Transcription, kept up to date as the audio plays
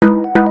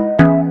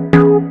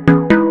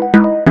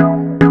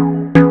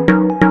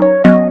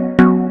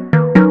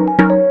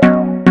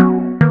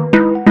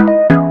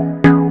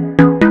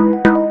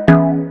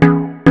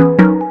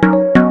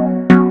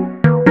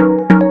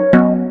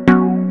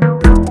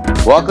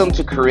Welcome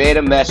to Create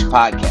a Mess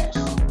Podcast,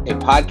 a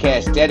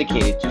podcast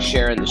dedicated to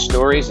sharing the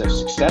stories of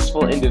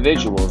successful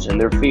individuals in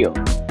their field.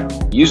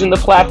 Using the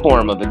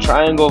platform of the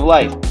Triangle of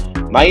Life,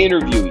 my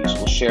interviewees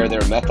will share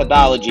their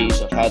methodologies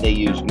of how they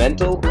use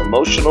mental,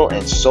 emotional,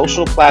 and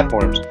social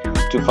platforms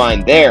to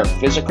find their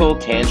physical,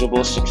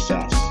 tangible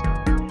success.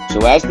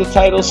 So as the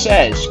title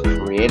says,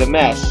 Create a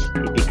Mess,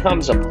 it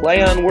becomes a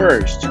play on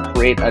words to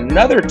create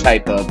another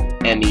type of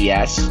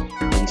MES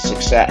in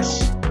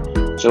success.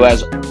 So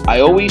as I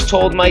always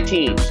told my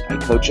teams I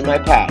coach in my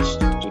past,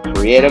 to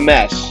create a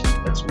mess,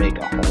 let's make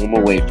a home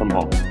away from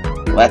home.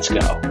 Let's go.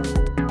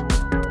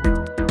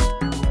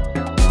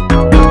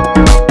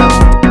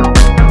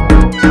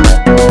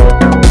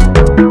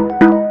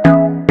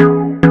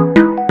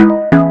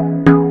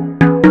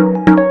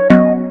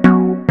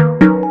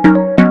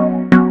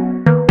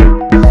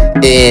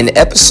 In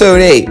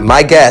episode 8,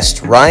 my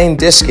guest, Ryan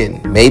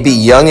Diskin, may be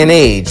young in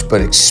age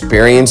but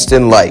experienced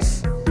in life.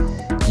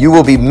 You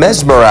will be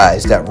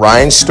mesmerized at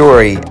Ryan's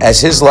story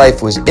as his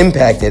life was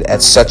impacted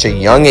at such a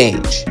young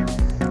age.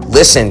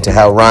 Listen to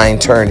how Ryan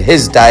turned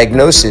his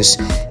diagnosis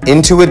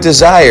into a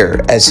desire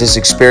as his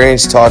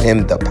experience taught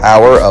him the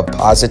power of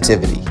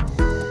positivity.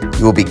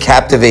 You will be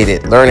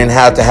captivated learning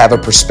how to have a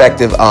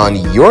perspective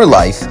on your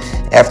life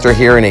after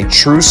hearing a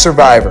true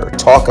survivor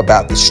talk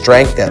about the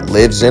strength that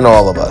lives in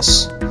all of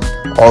us.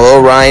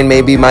 Although Ryan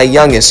may be my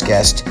youngest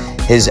guest,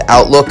 his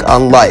outlook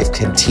on life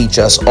can teach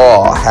us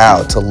all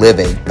how to live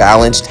a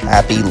balanced,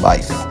 happy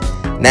life.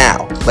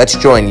 Now, let's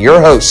join your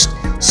host,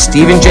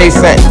 Stephen J.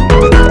 Fenton,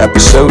 with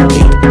episode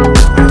 8.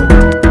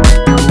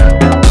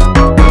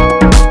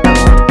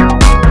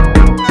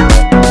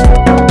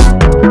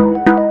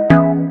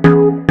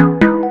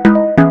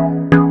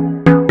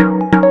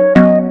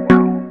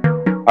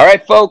 All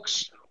right,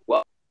 folks.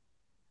 Well,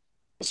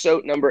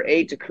 episode number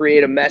 8 to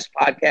Create a Mess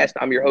podcast.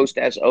 I'm your host,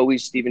 as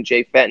always, Stephen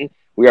J. Fenton.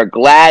 We are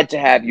glad to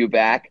have you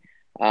back,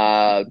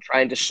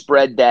 trying to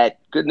spread that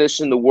goodness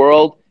in the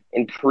world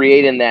and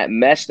creating that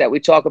mess that we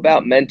talk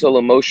about, mental,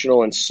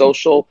 emotional, and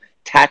social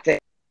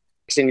tactics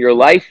in your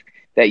life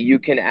that you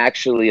can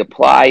actually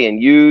apply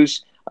and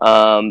use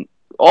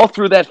all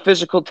through that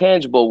physical,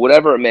 tangible,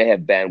 whatever it may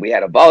have been. We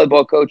had a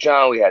volleyball coach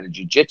on. We had a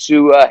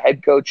jiu-jitsu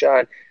head coach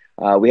on.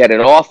 We had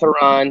an author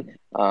on.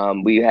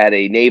 We had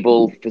a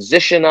naval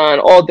physician on,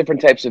 all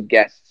different types of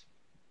guests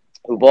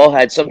who've all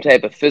had some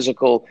type of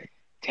physical,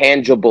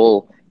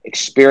 tangible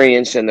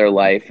experience in their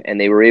life,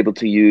 and they were able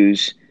to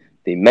use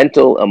the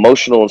mental,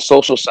 emotional, and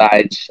social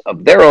sides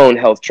of their own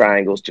health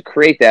triangles to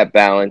create that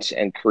balance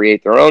and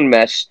create their own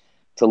mess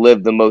to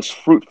live the most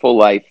fruitful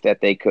life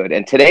that they could.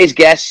 And today's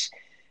guest,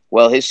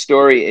 well, his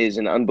story is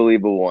an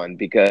unbelievable one,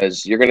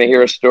 because you're going to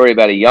hear a story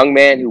about a young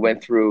man who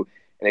went through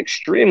an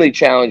extremely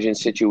challenging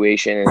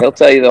situation, and he'll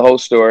tell you the whole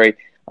story,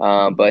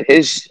 but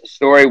his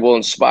story will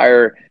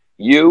inspire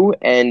you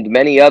and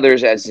many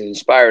others, as it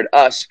inspired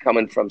us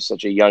coming from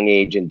such a young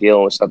age and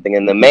dealing with something.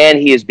 And the man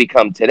he has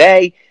become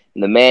today,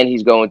 and the man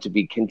he's going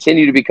to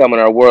continue to become in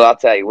our world, I'll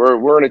tell you,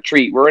 we're in a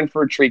treat. We're in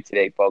for a treat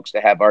today, folks,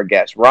 to have our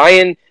guest,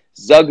 Ryan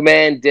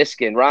Zugman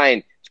Diskin.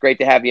 Ryan, it's great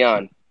to have you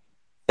on.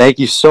 Thank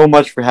you so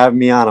much for having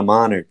me on. I'm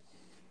honored.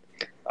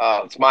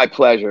 It's my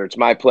pleasure. It's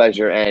my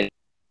pleasure. And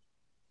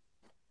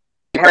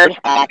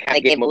I kind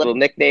of gave him a little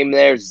nickname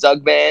there,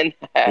 Zugman.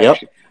 Yep.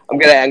 I'm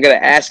gonna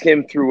ask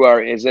him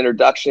through his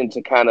introduction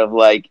to kind of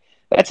like,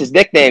 that's his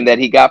nickname that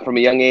he got from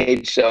a young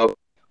age. So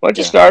why don't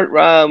you start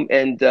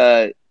and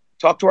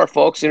talk to our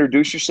folks,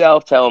 introduce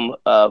yourself, tell them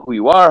who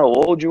you are, how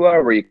old you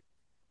are,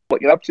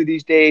 what you're up to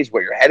these days,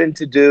 what you're heading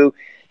to do,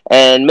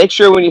 and make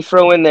sure when you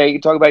throw in there, you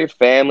can talk about your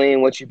family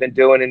and what you've been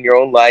doing in your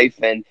own life,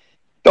 and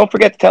don't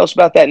forget to tell us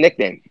about that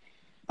nickname.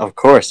 Of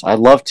course, I'd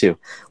love to.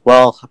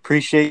 Well,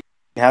 appreciate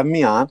you having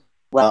me on.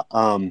 Well,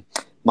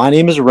 my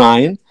name is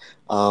Ryan.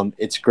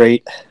 It's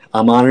great.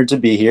 I'm honored to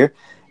be here.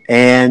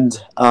 And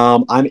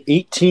I'm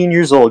 18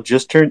 years old,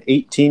 just turned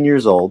 18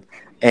 years old.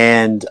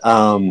 And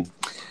I'm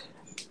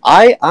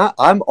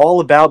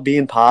all about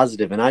being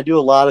positive. And I do a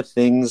lot of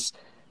things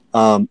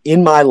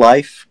in my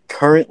life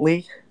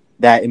currently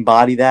that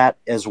embody that,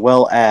 as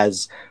well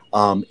as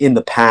in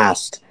the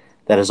past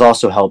that has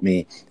also helped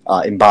me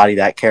embody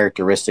that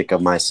characteristic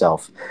of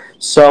myself.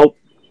 So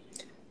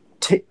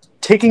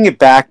taking it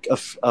back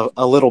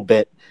a little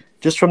bit,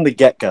 just from the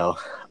get-go,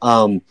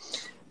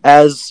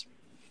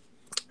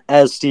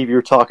 as Steve, you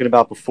were talking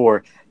about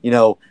before,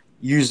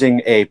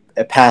 using a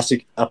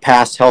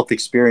past health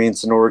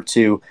experience in order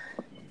to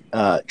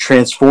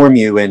transform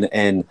you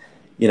and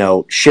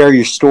share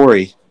your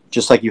story,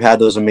 just like you had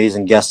those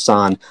amazing guests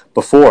on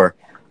before.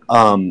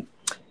 I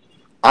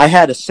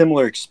had a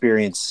similar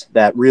experience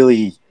that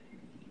really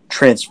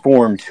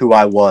transformed who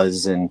I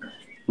was and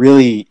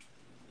really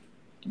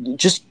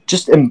just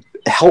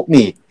helped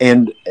me.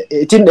 And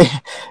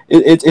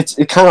it's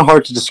kind of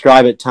hard to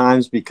describe at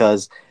times,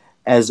 because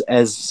as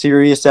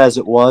serious as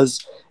it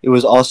was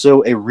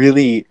also a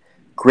really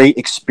great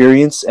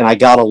experience, and I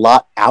got a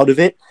lot out of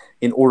it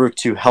in order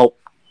to help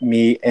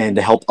me and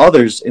to help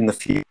others in the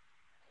future.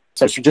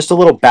 So just a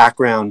little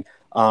background.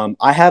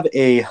 I have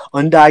a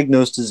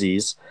undiagnosed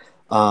disease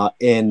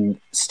And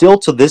still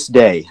to this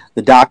day,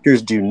 the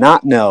doctors do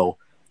not know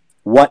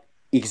what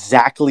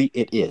exactly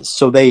it is.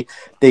 So they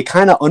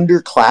kind of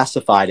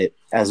underclassified it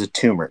as a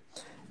tumor.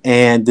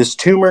 And this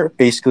tumor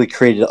basically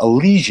created a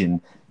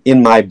lesion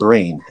in my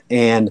brain.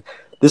 And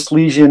this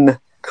lesion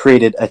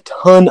created a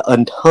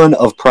ton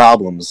of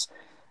problems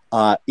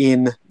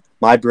in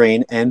my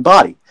brain and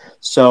body.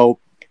 So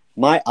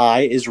my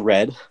eye is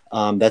red.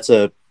 That's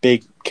a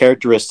big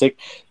characteristic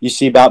you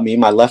see about me.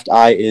 My left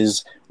eye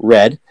is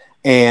red.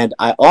 And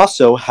I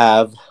also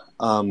have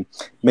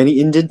many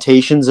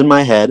indentations in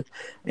my head,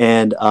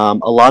 and a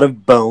lot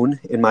of bone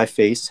in my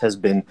face has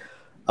been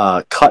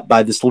cut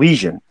by this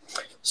lesion.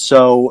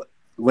 So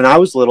when I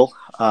was little,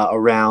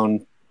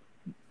 around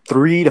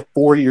 3 to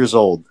 4 years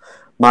old,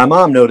 my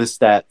mom noticed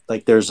that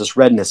like there's this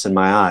redness in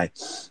my eye,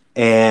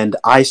 and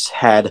I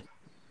had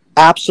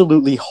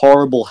absolutely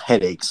horrible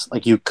headaches,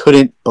 like you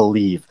couldn't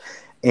believe,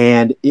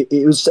 and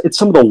it's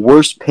some of the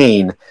worst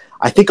pain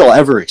I think I'll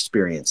ever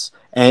experience.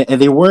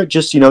 And they weren't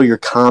just your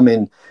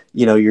common,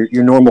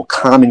 your normal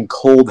common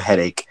cold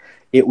headache.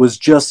 It was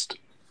just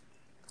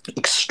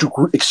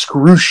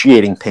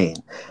excruciating pain,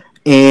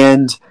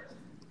 and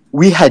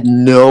we had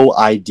no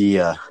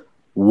idea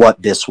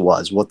what this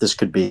was, what this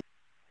could be.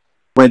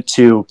 Went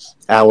to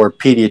our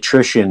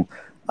pediatrician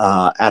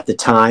at the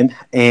time,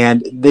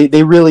 and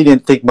they really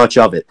didn't think much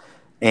of it.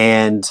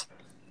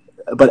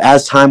 But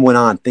as time went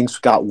on, things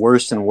got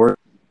worse and worse.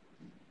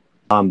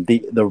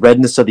 The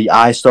redness of the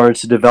eye started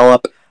to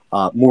develop,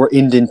 more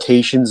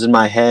indentations in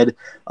my head,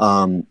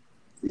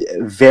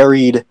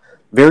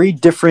 very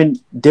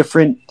different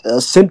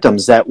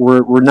symptoms that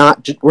were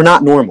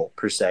not normal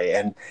per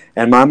se.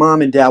 And my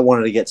mom and dad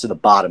wanted to get to the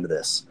bottom of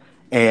this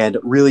and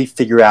really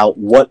figure out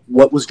what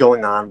was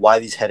going on, why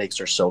these headaches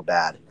are so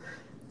bad.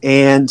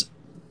 And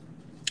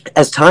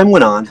as time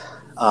went on,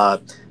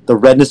 the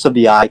redness of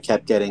the eye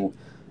kept getting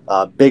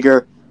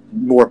bigger,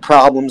 more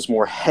problems,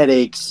 more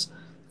headaches,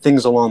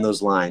 things along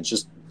those lines.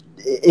 Just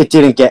it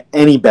didn't get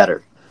any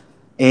better.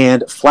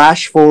 And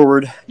flash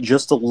forward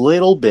just a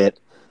little bit,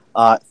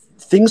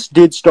 things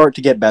did start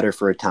to get better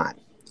for a time.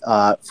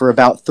 For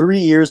about 3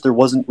 years, there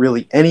wasn't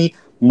really any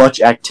much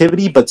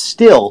activity, but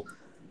still,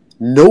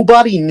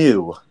 nobody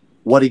knew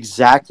what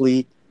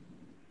exactly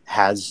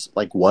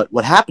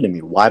what happened to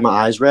me, why my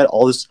eyes red,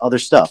 all this other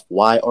stuff,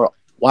 why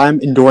I'm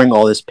enduring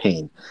all this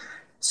pain.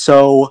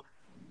 So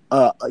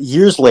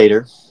years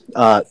later,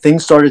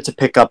 things started to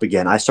pick up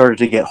again. I started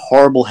to get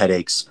horrible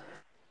headaches,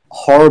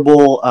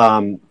 horrible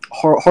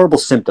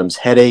symptoms,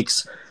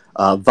 headaches,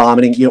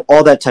 vomiting,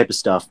 all that type of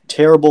stuff,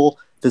 terrible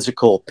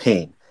physical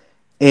pain.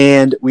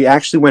 And we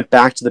actually went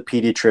back to the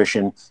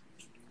pediatrician,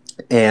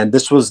 and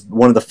this was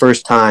one of the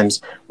first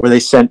times where they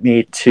sent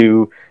me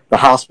to the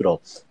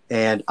hospital.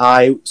 And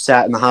I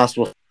sat in the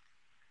hospital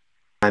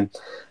and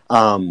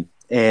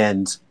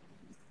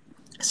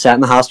sat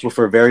in the hospital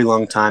for a very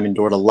long time,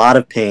 endured a lot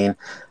of pain.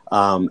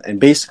 And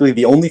basically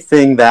the only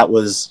thing that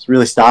was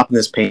really stopping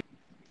this pain,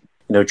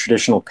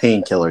 traditional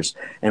painkillers.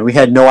 And we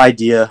had no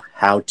idea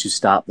how to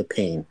stop the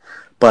pain.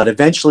 But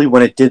eventually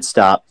when it did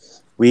stop,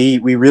 we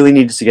really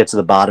needed to get to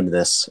the bottom of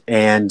this.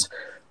 And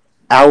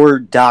our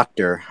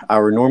doctor,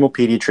 our normal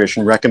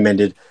pediatrician,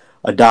 recommended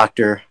a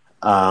doctor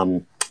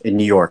in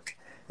New York.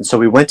 And so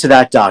we went to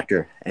that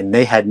doctor, and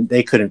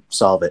they couldn't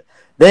solve it.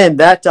 Then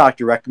that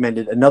doctor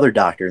recommended another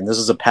doctor, and this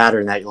is a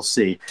pattern that you'll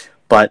see.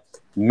 But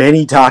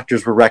many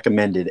doctors were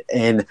recommended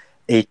in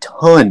a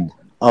ton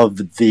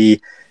of the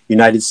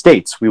United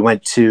States. We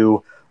went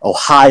to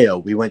Ohio,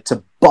 we went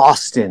to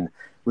Boston,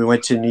 we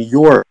went to New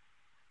York,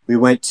 we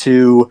went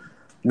to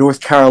North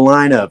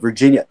Carolina,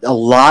 Virginia, a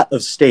lot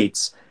of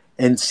states,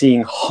 and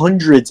seeing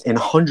hundreds and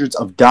hundreds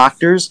of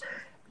doctors,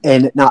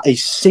 and not a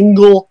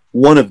single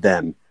one of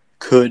them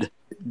could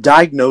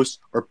diagnose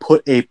or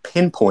put a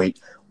pinpoint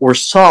or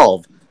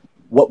solve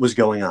what was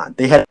going on.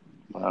 They had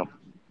Wow.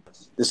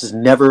 This has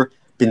never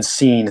been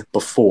seen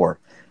before.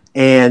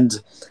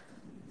 And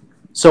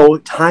so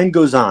time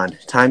goes on.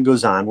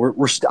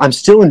 I'm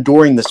still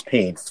enduring this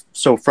pain.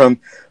 So from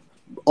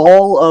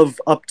all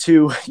of up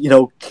to,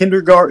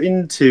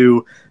 kindergarten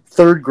to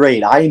third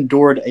grade, I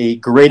endured a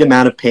great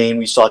amount of pain.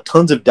 We saw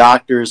tons of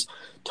doctors,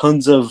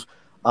 tons of,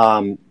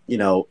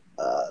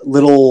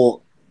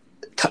 little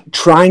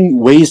trying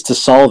ways to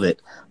solve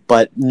it,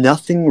 but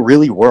nothing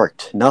really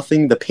worked.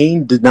 The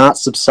pain did not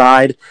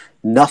subside,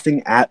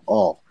 nothing at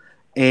all.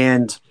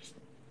 And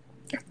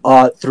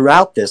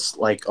throughout this,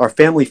 our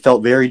family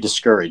felt very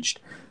discouraged,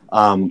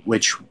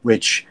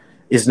 which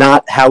is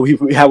not how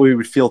we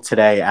would feel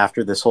today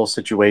after this whole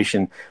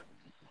situation.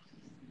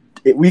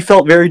 We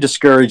felt very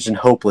discouraged and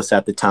hopeless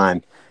at the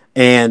time.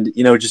 And,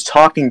 just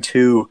talking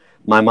to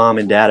my mom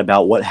and dad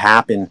about what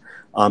happened,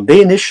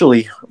 they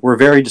initially were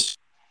very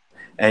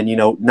and,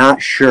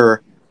 not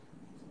sure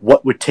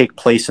what would take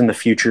place in the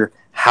future,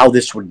 how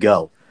this would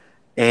go.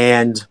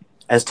 And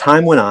as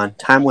time went on,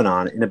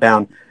 in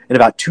about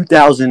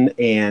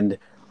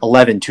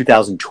 2011,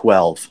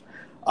 2012,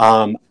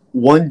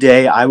 one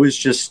day I was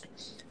just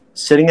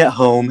sitting at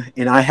home,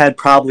 and I had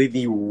probably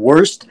the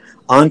worst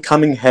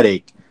oncoming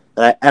headache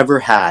that I ever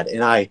had.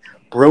 And I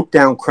broke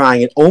down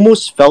crying. It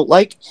almost felt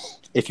like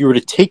if you were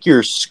to take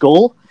your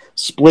skull,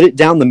 split it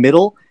down the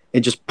middle,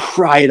 and just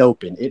pry it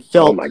open. It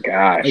felt, oh my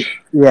gosh.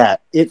 yeah,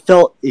 it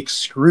felt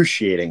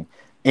excruciating.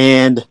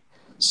 And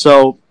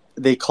so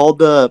they called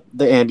the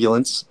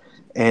ambulance,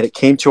 and it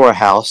came to our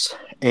house,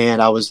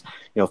 and I was,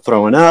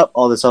 throwing up,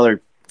 all this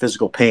other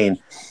physical pain.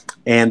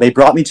 And they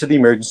brought me to the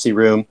emergency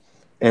room,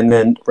 and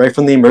then right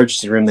from the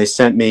emergency room, they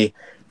sent me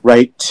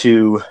right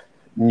to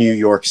New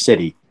York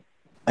City.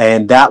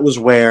 And that was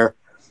where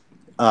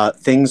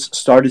things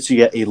started to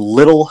get a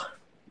little.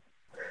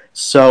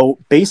 So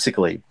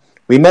basically,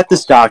 we met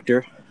this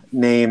doctor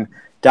named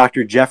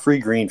Dr. Jeffrey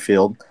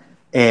Greenfield,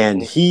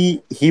 and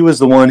he was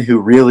the one who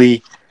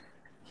really,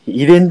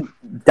 he didn't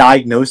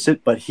diagnose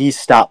it, but he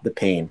stopped the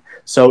pain.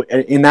 So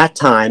in that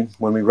time,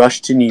 when we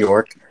rushed to New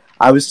York,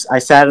 I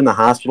sat in the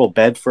hospital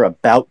bed for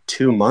about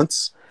 2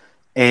 months,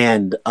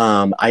 and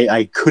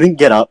I couldn't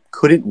get up,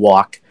 couldn't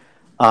walk,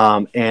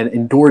 and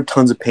endured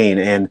tons of pain.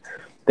 And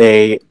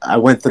I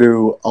went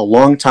through a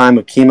long time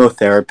of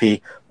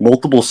chemotherapy,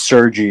 multiple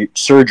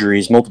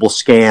surgeries, multiple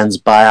scans,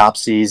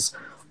 biopsies,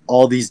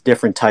 all these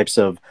different types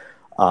of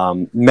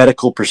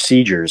medical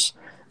procedures,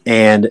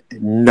 and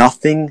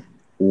nothing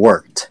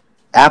worked.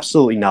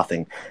 Absolutely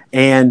nothing.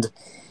 And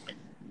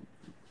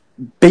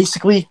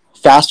basically,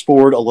 fast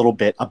forward a little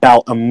bit,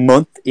 about a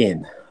month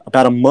in,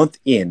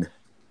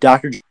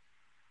 Dr.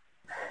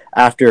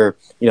 After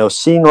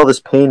seeing all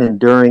this pain,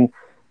 enduring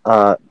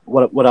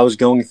what I was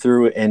going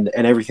through, and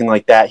everything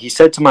like that, he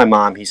said to my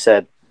mom, he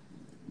said,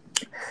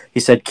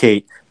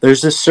 Kate,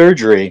 there's this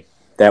surgery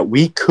that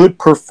we could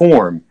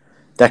perform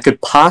that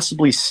could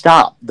possibly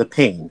stop the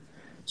pain.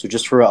 So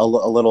just for a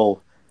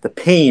little, the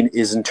pain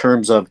is in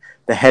terms of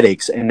the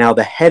headaches, and now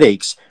the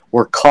headaches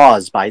were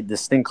caused by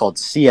this thing called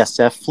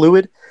CSF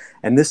fluid,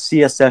 and this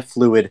CSF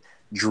fluid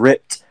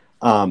dripped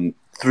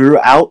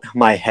throughout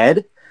my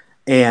head,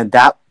 and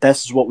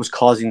this is what was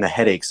causing the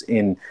headaches.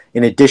 In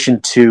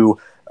addition to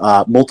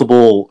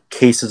multiple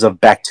cases of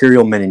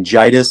bacterial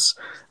meningitis,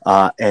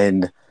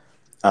 and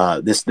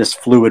this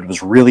fluid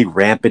was really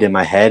rampant in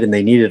my head, and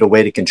they needed a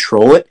way to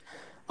control it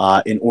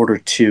in order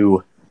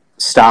to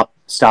stop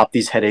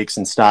these headaches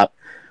and stop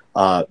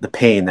the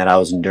pain that I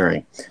was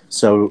enduring.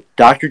 So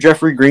Dr.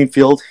 Jeffrey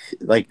Greenfield,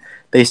 like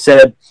they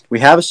said, we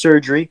have a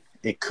surgery.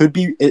 It could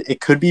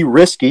be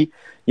risky,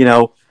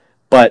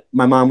 but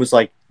my mom was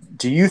like,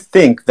 do you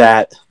think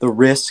that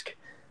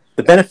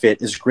the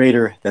benefit is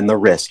greater than the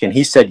risk? And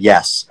he said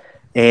yes.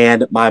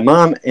 And my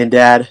mom and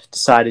dad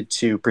decided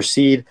to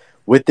proceed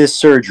with this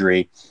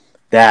surgery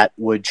that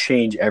would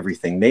change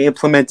everything. They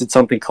implemented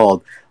something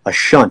called a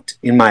shunt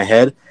in my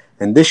head.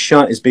 And this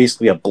shunt is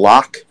basically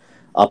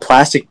a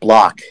plastic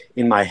block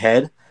in my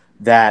head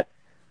that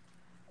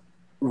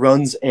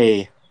runs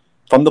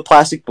from the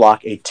plastic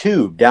block, a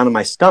tube down in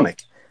my stomach.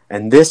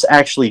 And this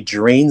actually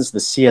drains the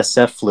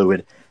CSF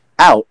fluid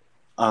out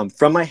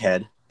from my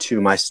head to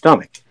my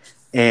stomach.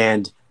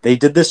 And they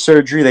did this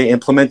surgery, they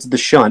implemented the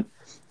shunt,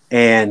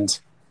 and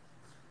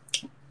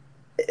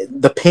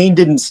the pain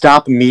didn't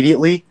stop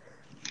immediately,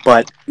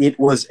 but it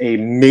was a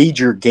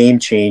major game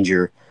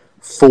changer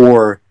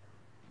for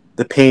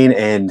the pain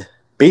and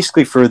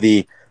basically for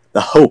the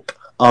hope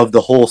of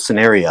the whole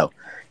scenario.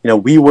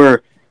 We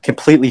were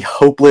completely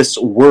hopeless,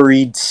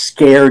 worried,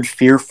 scared,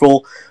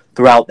 fearful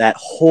throughout that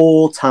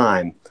whole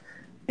time.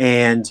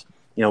 And,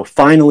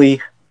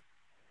 finally,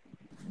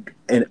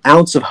 an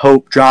ounce of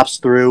hope drops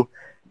through,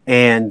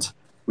 and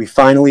we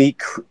finally,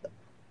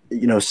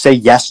 say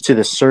yes to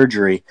the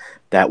surgery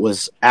that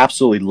was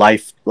absolutely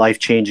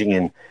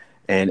life-changing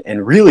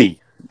and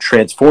really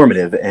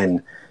transformative,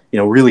 and,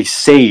 really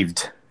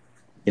saved,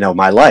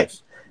 my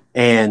life.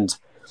 And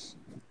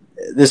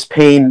this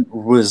pain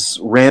was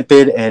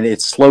rampant, and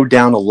it slowed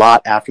down a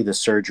lot after the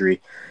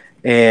surgery.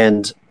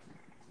 And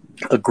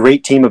a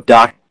great team of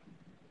doctors,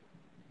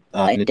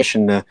 in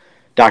addition to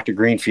Dr.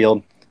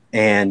 Greenfield,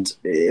 and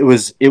it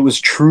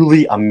was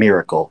truly a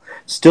miracle.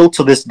 Still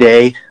to this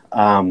day,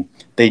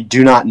 they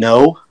do not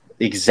know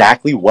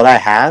exactly what I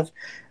have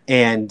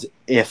and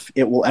if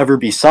it will ever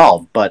be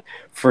solved. But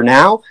for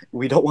now,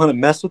 we don't want to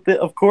mess with it,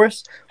 of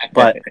course.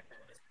 But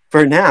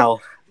for now,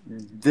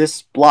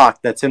 this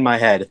block that's in my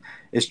head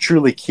is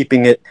truly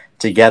keeping it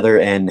together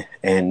and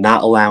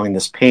not allowing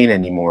this pain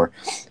anymore.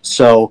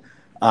 So,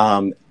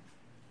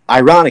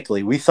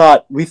 ironically, we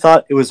thought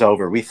it was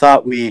over. We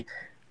thought we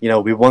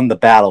won the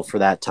battle for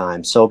that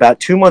time. So about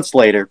 2 months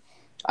later,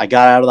 I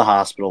got out of the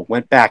hospital,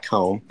 went back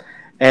home,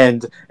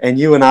 and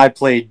you and I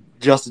played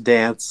Just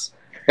Dance.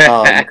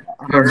 I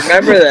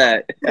remember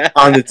that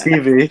on the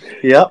TV.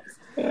 Yep.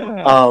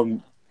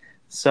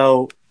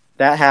 So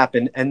that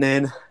happened, and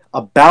then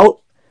about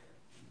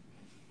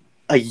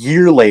a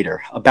year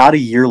later,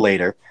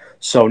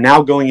 so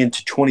now going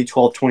into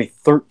 2012,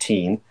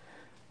 2013,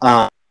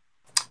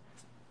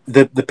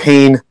 the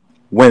pain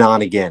went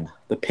on again.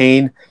 The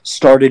pain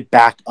started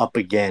back up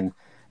again,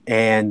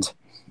 and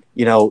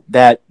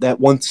that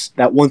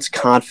once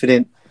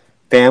confident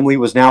family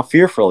was now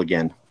fearful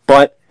again.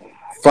 But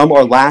from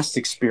our last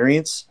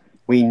experience,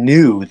 we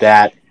knew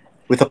that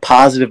with a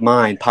positive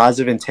mind,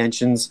 positive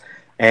intentions,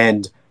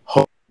 and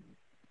hope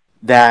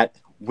that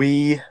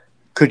we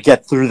could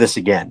get through this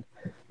again.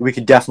 We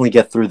could definitely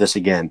get through this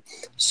again.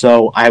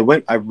 So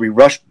we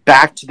rushed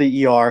back to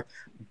the ER.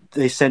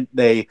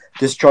 They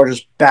discharged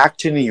us back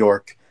to New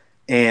York.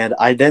 And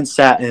I then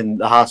sat in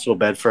the hospital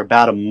bed for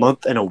about a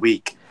month and a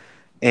week.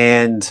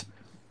 And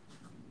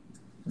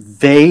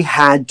there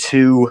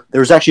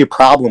was actually a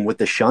problem with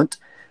the shunt,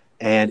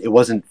 and it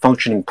wasn't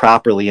functioning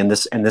properly. And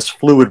this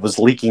fluid was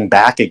leaking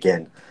back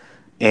again.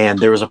 And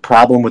there was a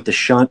problem with the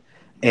shunt.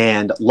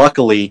 And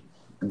luckily,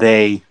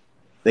 they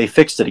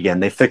fixed it again.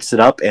 They fixed it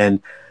up,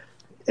 and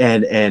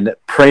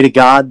pray to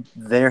God,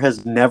 there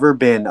has never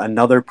been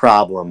another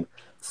problem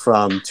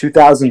from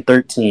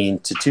 2013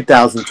 to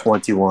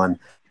 2021.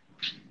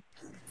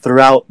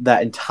 Throughout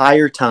that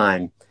entire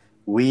time,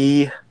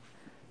 we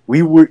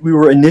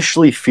were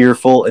initially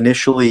fearful,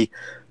 initially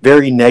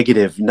very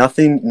negative,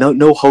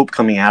 no hope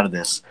coming out of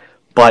this.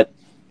 But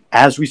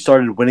as we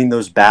started winning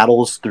those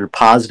battles through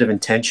positive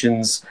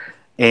intentions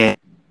and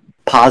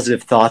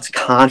positive thoughts,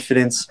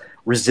 confidence,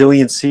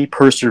 resiliency,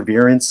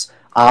 perseverance,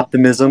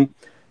 optimism,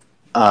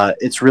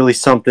 it's really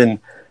something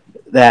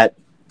that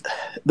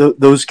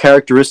those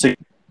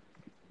characteristics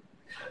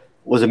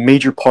was a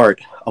major part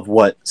of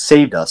what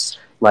saved us.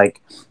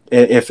 Like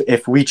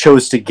if we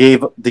chose to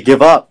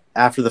give up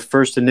after the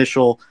first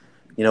initial,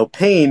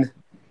 pain,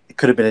 it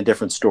could have been a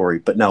different story.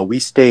 But no, we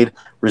stayed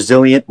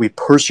resilient. We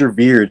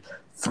persevered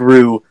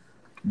through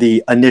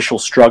the initial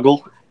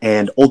struggle,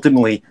 and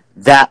ultimately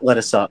that led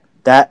us up.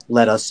 That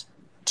led us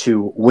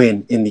to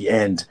win in the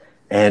end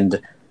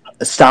and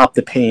stop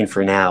the pain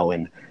for now.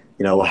 And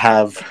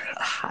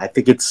I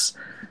think it's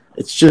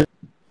just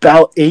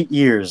about 8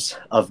 years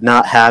of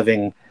not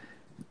having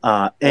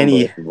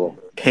any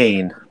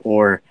pain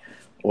or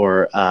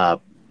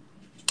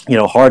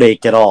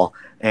heartache at all.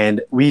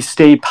 And we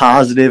stayed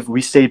positive.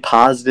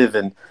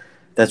 And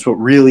that's what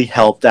really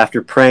helped.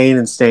 After praying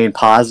and staying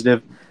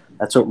positive,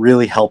 that's what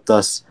really helped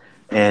us,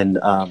 and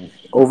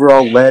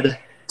overall led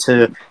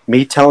to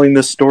me telling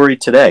this story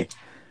today.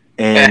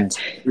 And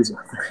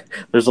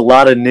there's a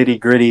lot of nitty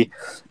gritty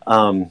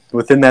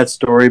within that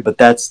story, but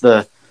that's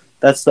the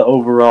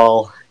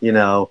overall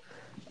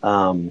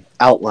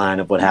outline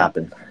of what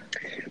happened.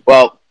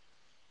 Well,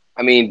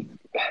 I mean,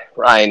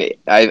 Ryan,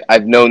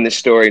 I've known this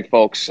story, and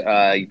folks,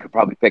 you could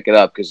probably pick it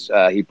up because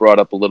he brought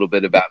up a little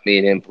bit about me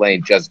and him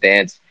playing Just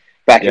Dance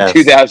back in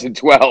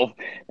 2012,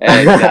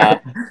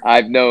 and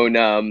I've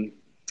known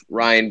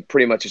Ryan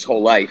pretty much his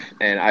whole life,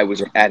 and I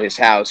was at his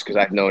house because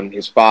I've known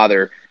his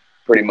father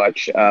pretty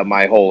much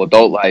my whole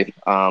adult life,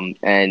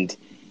 and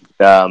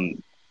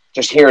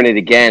just hearing it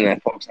again,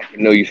 and folks, I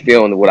can know you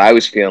feeling what I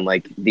was feeling,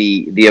 like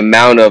the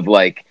amount of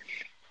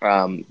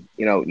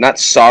not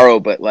sorrow,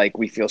 but like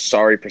we feel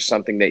sorry for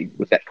something that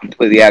was that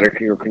completely out of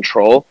your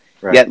control.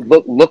 Right. Yet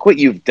look what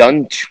you've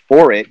done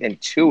for it and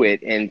to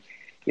it, and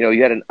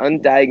you had an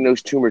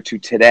undiagnosed tumor to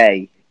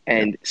today,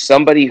 and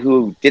somebody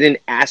who didn't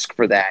ask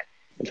for that.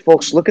 And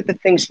folks, look at the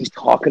things he's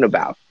talking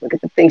about. Look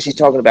at the things he's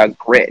talking about: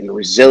 grit and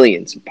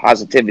resilience and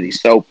positivity.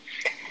 So,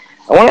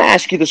 I want to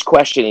ask you this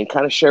question and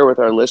kind of share with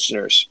our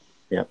listeners.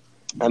 Yeah,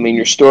 I mean,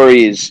 your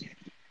story is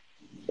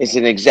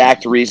an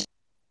exact reason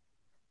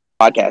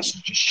podcast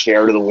to just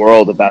share to the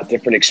world about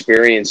different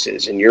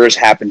experiences, and yours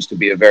happens to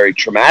be a very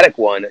traumatic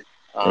one,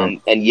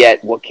 and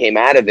yet what came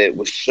out of it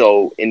was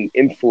so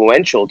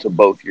influential to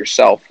both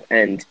yourself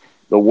and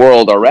the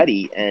world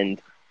already.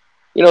 And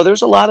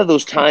there's a lot of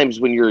those times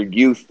when you're a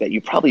youth that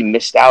you probably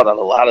missed out on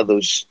a lot of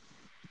those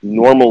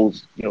normal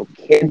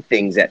kid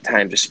things at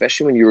times,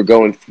 especially when you were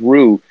going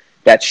through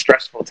that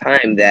stressful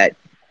time that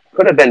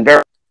could have been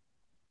very,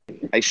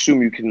 I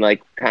assume you can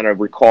kind of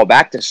recall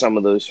back to some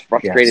of those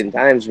frustrating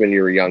times when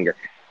you were younger.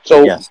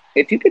 So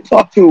if you could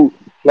talk to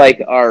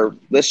our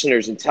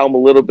listeners and tell them a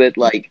little bit,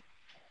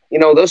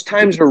 those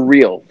times are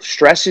real.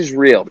 Stress is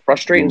real.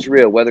 Frustrating is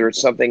real, whether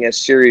it's something as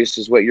serious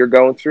as what you're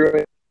going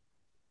through.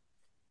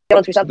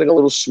 Going through something a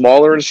little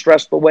smaller in a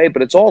stressful way,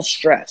 but it's all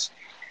stress.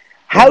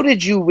 How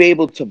did you be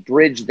able to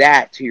bridge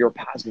that to your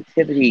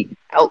positivity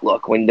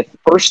outlook when the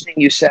first thing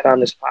you said on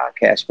this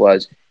podcast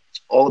was,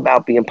 all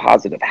about being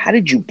positive? How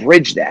did you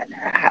bridge that?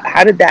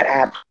 How did that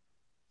happen?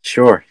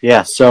 Sure.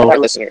 Yeah. So, our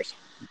listeners,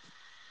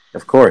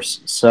 of course.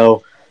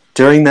 So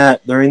during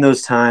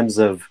those times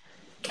of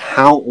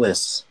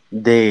countless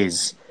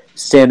days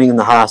standing in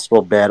the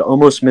hospital bed,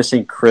 almost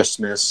missing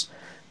Christmas,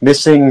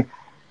 missing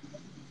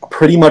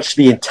pretty much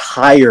the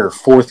entire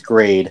fourth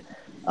grade,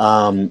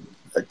 a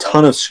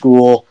ton of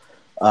school,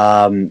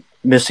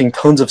 missing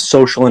tons of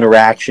social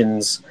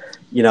interactions,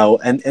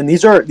 and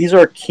these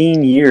are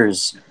keen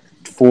years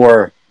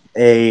for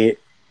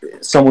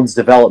someone's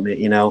development,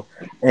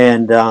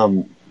 and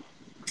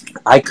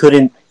I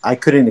couldn't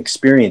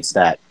experience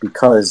that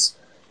because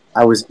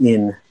I was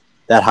in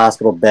that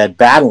hospital bed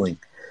battling,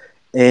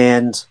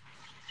 and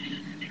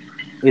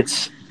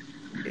it's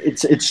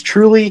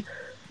truly,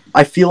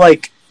 I feel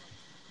like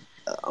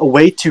a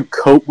way to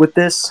cope with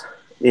this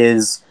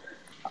is,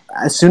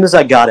 as soon as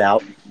I got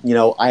out,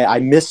 I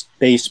missed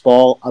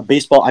baseball.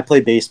 I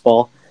play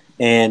baseball,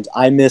 and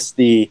I missed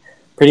the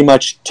pretty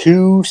much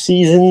 2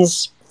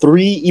 seasons,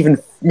 3, even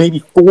maybe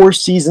 4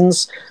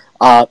 seasons.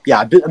 I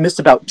missed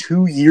about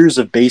 2 years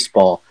of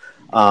baseball.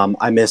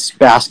 I missed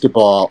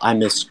basketball. I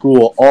missed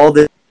school. All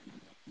this,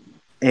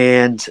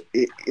 and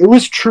it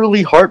was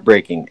truly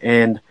heartbreaking.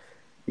 And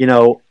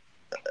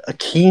a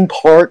keen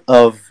part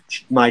of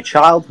my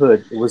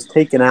childhood was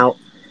taken out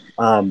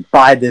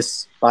by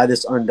this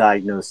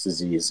undiagnosed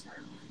disease.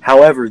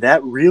 However,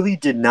 that really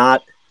did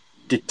not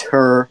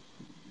deter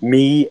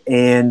me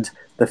and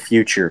the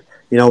future.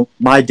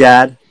 My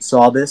dad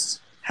saw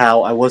this,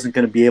 how I wasn't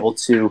going to be able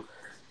to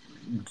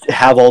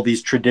have all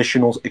these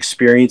traditional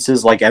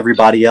experiences like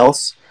everybody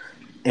else,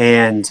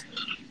 and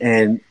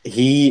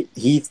he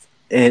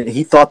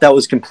thought that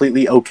was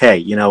completely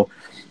okay.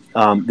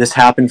 This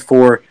happened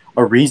for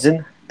a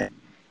reason.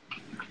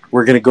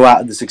 We're going to go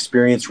out in this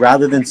experience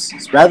rather than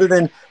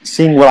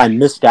seeing what I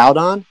missed out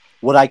on,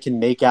 what I can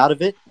make out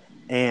of it,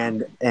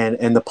 and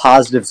the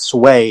positive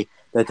sway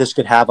that this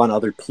could have on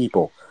other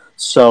people.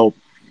 So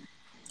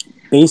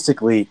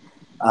basically,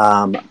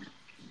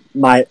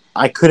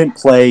 I couldn't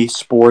play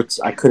sports.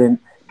 I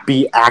couldn't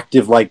be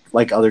active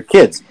like other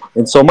kids.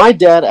 And so my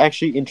dad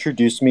actually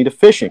introduced me to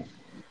fishing.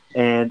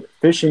 And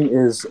fishing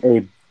is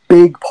a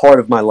big part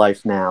of my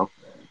life now.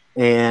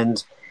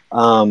 And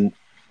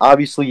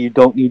obviously you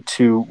don't need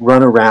to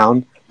run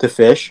around to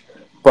fish.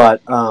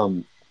 But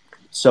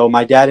so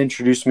my dad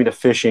introduced me to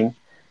fishing,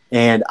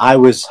 and I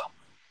was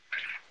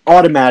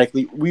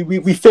automatically,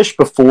 we fished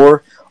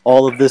before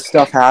all of this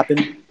stuff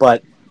happened,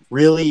 but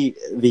really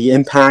the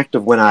impact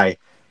of when I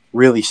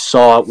really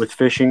saw it with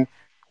fishing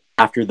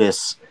after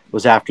this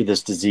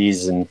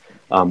disease and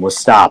was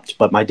stopped.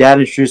 But my dad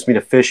introduced me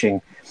to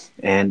fishing,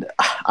 and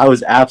I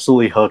was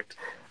absolutely hooked.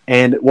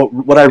 And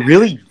what I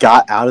really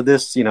got out of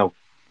this, being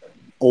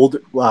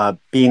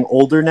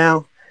older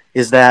now,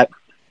 is that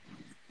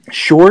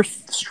sure,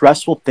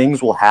 stressful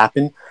things will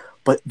happen,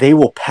 but they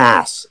will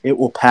pass. It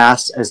will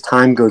pass as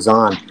time goes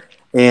on,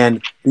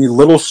 and the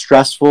little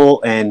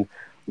stressful and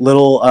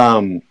little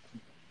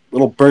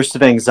bursts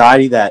of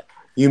anxiety that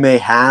you may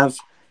have,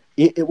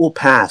 it will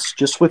pass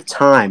just with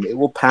time. It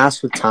will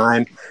pass with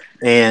time.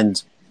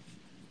 And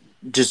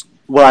just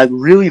what I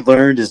really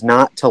learned is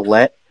not to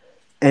let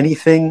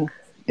anything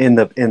in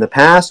the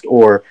past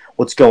or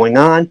what's going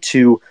on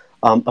to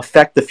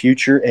affect the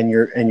future and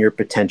your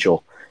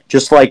potential.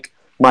 Just like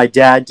my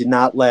dad did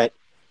not let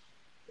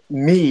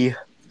me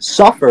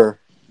suffer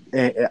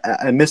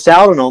and miss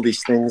out on all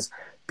these things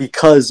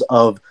because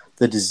of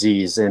the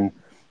disease. And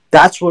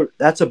that's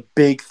a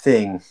big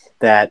thing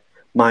that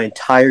my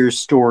entire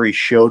story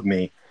showed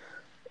me.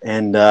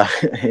 And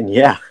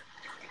yeah.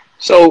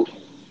 So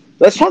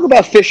let's talk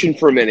about fishing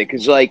for a minute,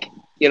 because I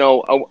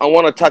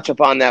want to touch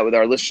upon that with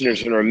our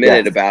listeners in a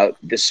minute, about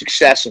the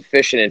success of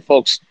fishing. And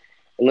folks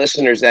and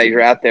listeners that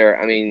you're out there,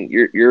 I mean,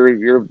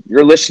 you're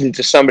listening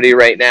to somebody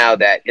right now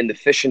that in the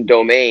fishing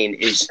domain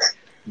is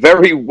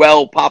very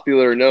well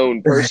popular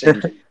known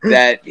person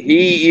that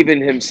he even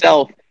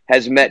himself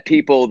has met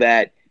people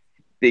that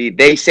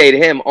they say to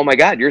him, "Oh my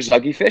God, you're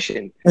Zuggy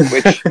fishing,"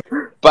 which,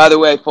 by the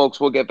way,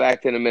 folks, we'll get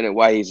back to in a minute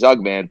why he's Zug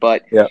Man.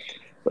 But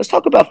let's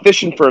talk about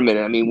fishing for a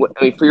minute. I mean,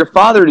 for your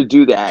father to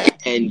do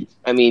that, and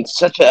I mean,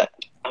 such a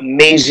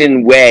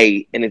amazing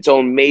way, in its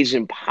own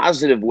amazing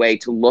positive way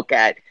to look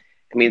at.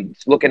 I mean,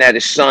 looking at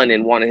his son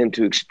and wanting him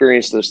to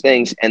experience those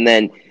things, and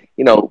then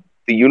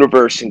the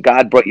universe and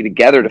God brought you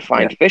together to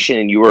find fishing.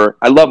 And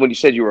I love when you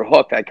said you were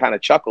hooked. I kind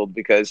of chuckled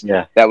because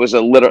that was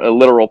a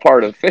literal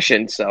part of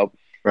fishing. So.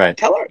 Right.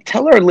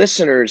 Tell our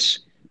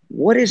listeners,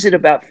 what is it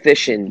about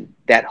fishing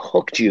that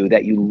hooked you,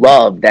 that you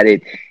love, that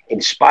it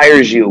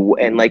inspires you?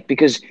 And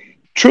because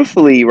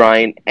truthfully,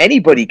 Ryan,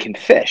 anybody can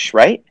fish,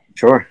 right?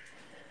 Sure.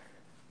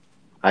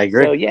 I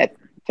agree.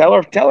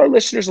 So tell our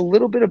listeners a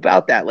little bit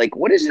about that.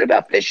 What is it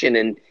about fishing,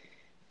 and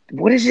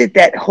what is it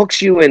that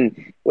hooks you,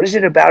 and what is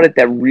it about it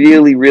that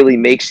really, really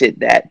makes it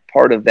that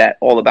part of that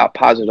all about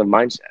positive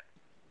mindset?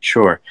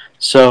 Sure.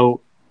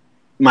 So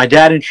my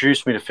dad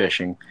introduced me to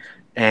fishing,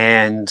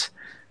 and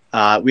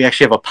we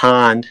actually have a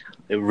pond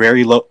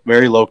very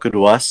local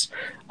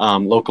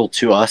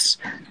to us,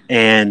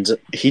 and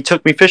he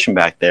took me fishing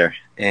back there.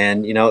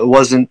 And it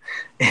wasn't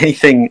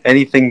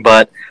anything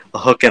but a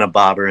hook and a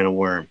bobber and a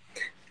worm.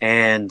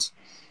 And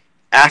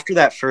after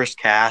that first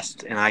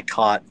cast, and I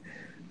caught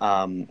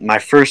my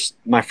first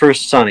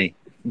sunny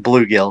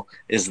bluegill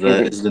is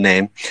the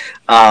name.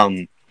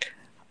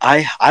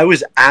 I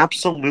was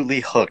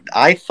absolutely hooked.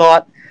 I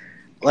thought.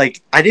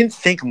 I didn't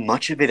think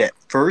much of it at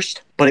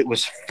first, but it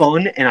was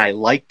fun and I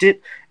liked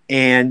it.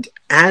 And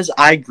as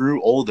I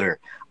grew older,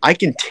 I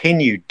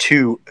continued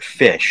to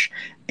fish,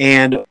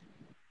 and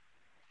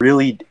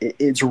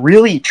it's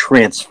really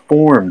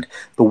transformed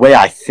the way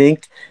I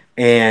think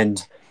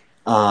and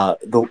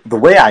the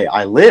way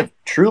I live,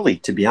 truly,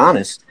 to be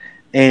honest.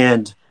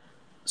 And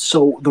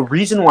so the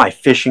reason why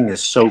fishing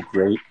is so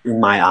great in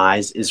my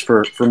eyes is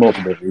for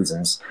multiple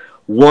reasons.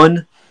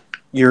 One,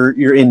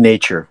 you're in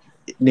nature.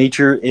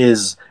 Nature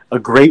is a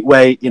great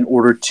way in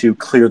order to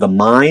clear the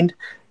mind.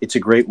 It's a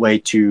great way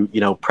to,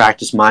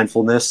 practice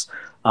mindfulness,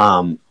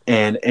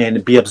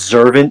 and be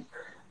observant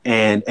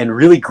and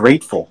really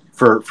grateful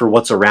for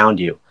what's around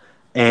you.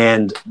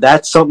 And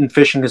that's something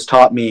fishing has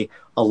taught me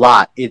a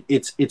lot.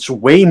 It's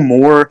way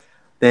more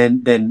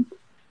than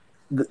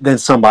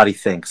somebody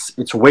thinks.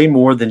 It's way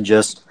more than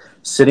just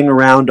sitting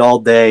around all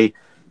day,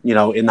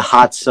 in the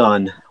hot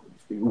sun,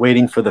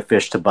 waiting for the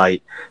fish to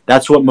bite.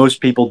 That's what most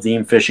people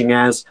deem fishing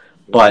as,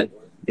 but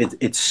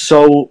it's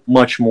so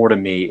much more to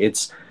me.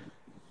 It's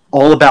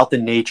all about the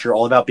nature,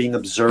 all about being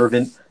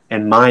observant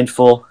and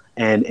mindful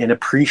and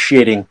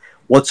appreciating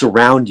what's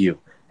around you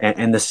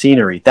and the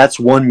scenery. That's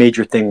one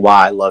major thing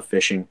why I love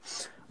fishing.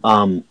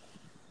 And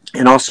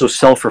also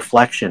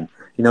self-reflection.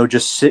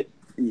 Just sit,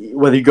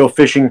 whether you go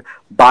fishing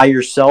by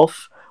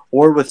yourself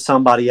or with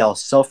somebody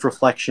else,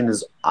 self-reflection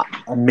is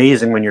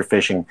amazing when you're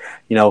fishing.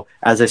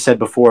 As I said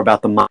before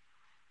about the mind,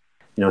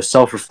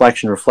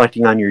 self-reflection,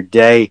 reflecting on your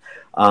day,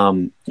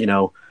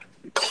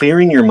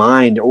 clearing your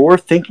mind or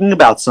thinking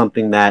about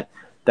something that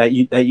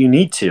you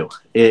need to.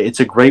 It's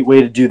a great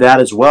way to do that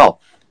as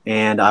well.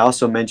 And I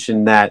also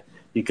mentioned that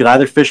you could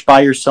either fish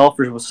by yourself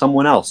or with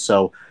someone else.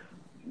 So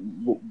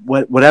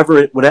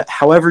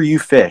however you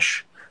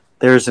fish,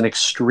 there's an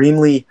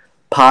extremely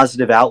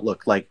positive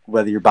outlook, like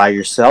whether you're by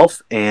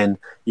yourself and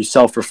you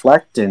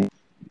self-reflect and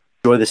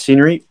enjoy the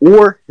scenery,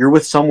 or you're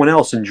with someone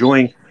else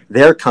enjoying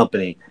their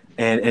company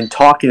and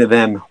talking to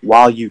them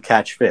while you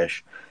catch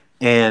fish.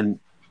 And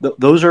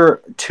those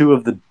are two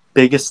of the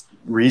biggest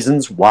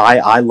reasons why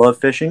I love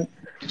fishing.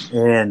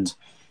 And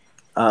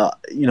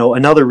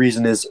another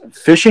reason is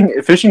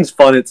fishing's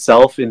fun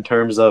itself in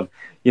terms of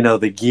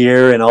the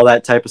gear and all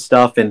that type of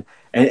stuff, and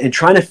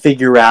trying to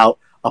figure out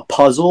a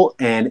puzzle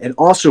and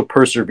also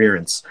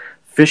perseverance.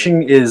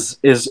 Fishing is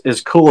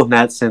cool in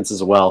that sense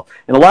as well,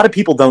 and a lot of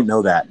people don't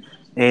know that.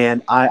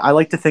 And I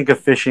like to think of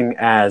fishing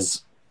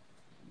as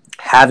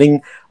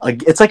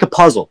it's like a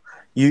puzzle.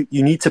 You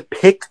need to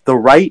pick the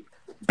right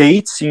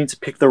baits, you need to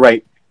pick the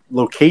right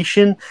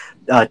location,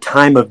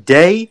 time of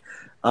day,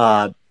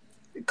 the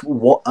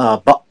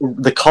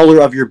color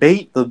of your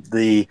bait,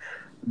 the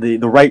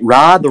right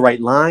rod, the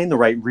right line, the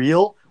right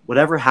reel,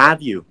 whatever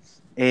have you.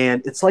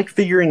 And it's like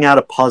figuring out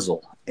a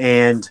puzzle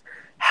and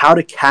how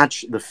to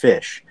catch the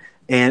fish.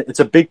 And it's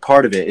a big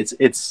part of it.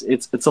 It's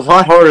a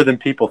lot harder than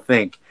people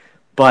think,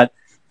 but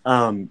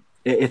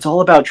it's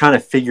all about trying to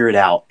figure it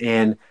out.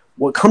 And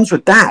what comes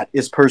with that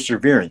is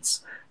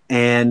perseverance,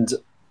 and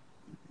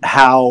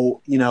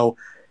how you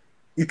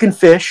can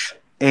fish,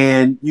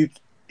 and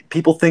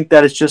people think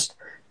that it's just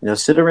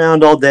sit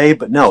around all day,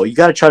 but no, you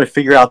got to try to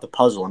figure out the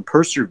puzzle and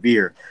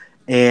persevere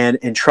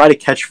and try to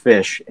catch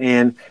fish.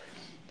 And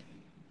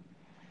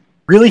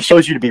really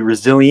shows you to be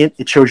resilient.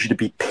 It shows you to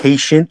be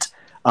patient,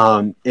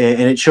 and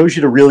it shows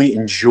you to really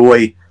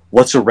enjoy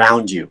what's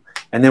around you.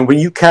 And then when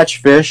you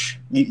catch fish,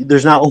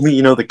 there's not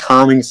only the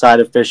calming side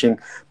of fishing,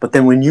 but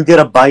then when you get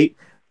a bite,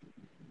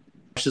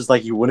 it's just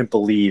like you wouldn't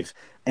believe.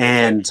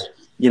 And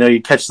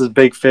you catch this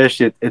big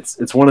fish.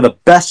 It's one of the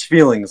best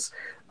feelings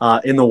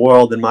in the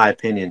world, in my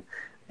opinion.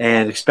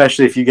 And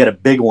especially if you get a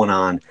big one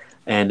on.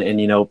 And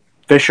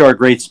fish are a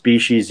great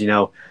species.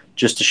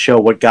 Just to show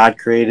what God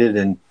created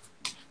and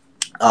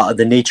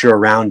the nature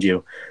around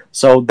you.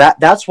 So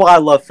that's why I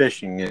love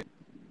fishing.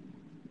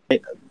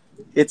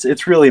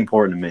 It's really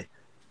important to me.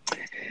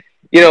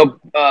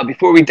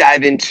 Before we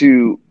dive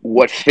into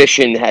what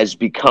fishing has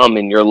become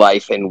in your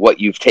life and what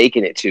you've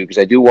taken it to, because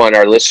I do want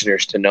our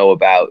listeners to know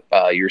about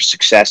your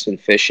success in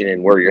fishing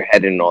and where you're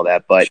headed and all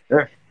that. But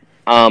sure.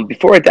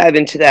 Before I dive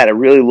into that, I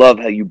really love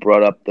how you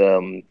brought up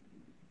the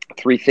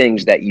three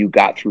things that you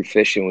got through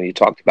fishing when you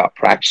talked about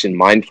practicing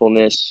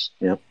mindfulness,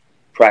 yep,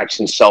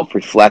 practicing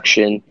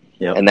self-reflection,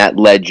 yep, and that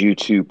led you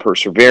to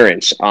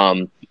perseverance.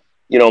 And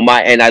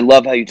I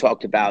love how you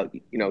talked about,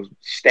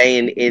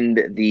 staying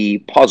in the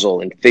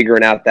puzzle and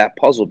figuring out that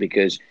puzzle,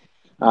 because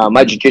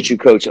my jiu-jitsu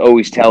coach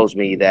always tells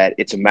me that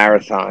it's a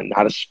marathon,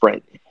 not a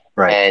sprint.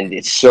 Right. And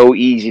it's so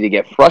easy to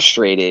get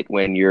frustrated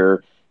when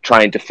you're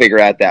trying to figure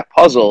out that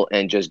puzzle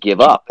and just give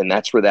up. And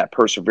that's where that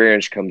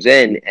perseverance comes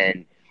in,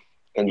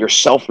 and your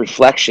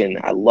self-reflection.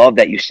 I love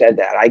that you said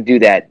that. I do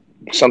that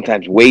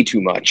sometimes way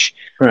too much.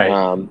 Right.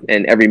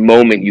 And every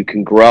moment you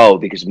can grow,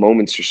 because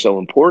moments are so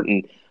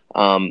important.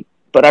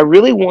 But I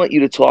really want you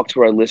to talk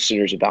to our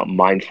listeners about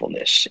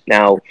mindfulness.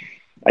 Now,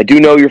 I do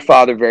know your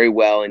father very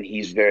well, and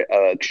he's very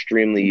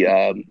extremely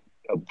a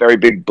very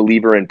big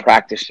believer and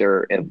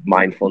practicer of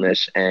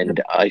mindfulness, and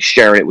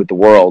sharing it with the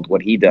world,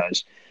 what he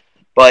does.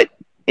 But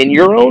in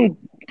your own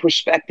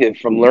perspective,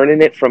 from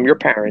learning it from your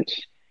parents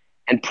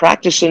and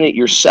practicing it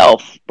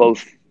yourself,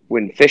 both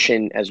when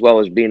fishing as well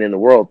as being in the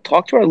world,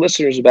 talk to our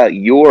listeners about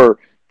your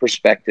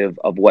perspective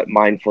of what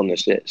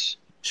mindfulness is.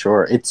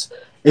 Sure.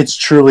 It's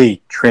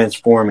truly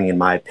transforming, in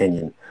my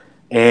opinion.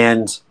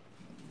 And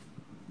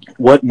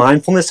what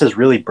mindfulness has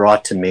really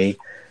brought to me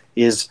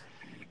is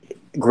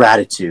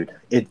gratitude.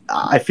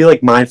 I feel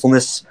like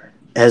mindfulness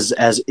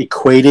has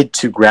equated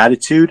to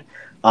gratitude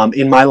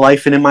in my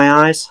life and in my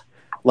eyes.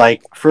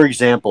 Like, for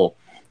example,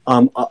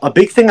 A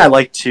big thing I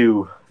like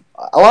to,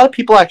 a lot of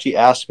people actually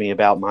ask me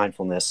about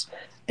mindfulness,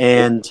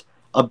 and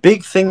a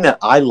big thing that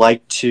I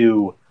like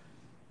to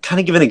kind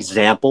of give an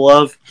example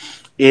of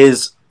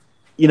is,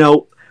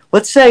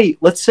 let's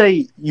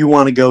say you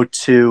want to go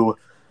to,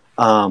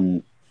 I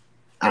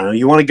don't know,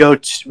 you want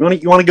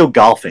to go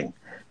golfing,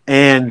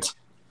 and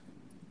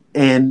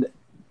and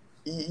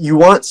you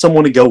want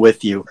someone to go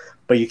with you,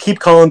 but you keep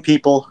calling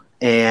people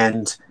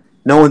and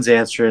no one's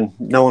answering,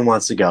 no one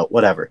wants to go,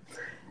 whatever.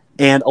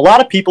 And a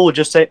lot of people would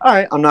just say, all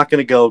right, I'm not going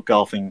to go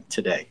golfing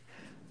today.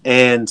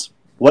 And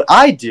what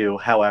I do,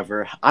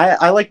 however,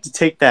 I like to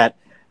take that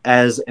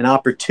as an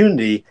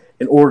opportunity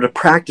in order to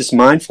practice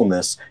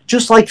mindfulness,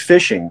 just like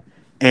fishing,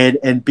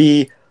 and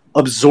be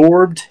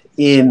absorbed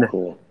in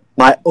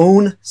my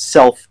own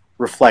self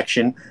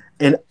reflection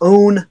and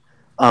own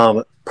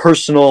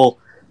personal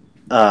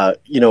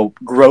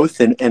growth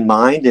and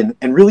mind,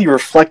 and really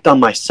reflect on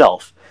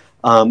myself.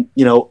 A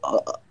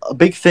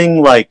big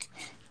thing like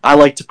I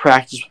like to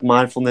practice with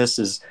mindfulness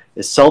is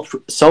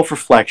self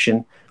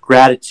reflection,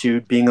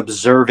 gratitude, being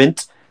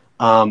observant,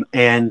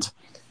 and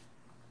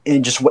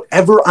just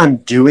whatever I'm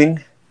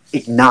doing,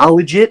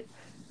 acknowledge it,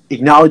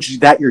 acknowledge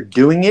that you're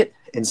doing it,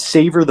 and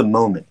savor the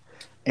moment.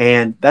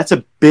 And that's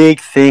a big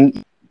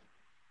thing.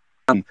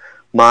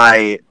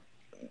 My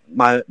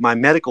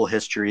medical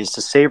history is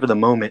to savor the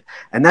moment,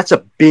 and that's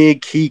a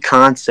big key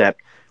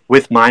concept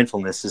with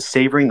mindfulness, is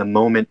savoring the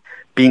moment,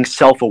 being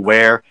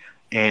self-aware,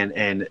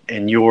 and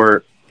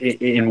you're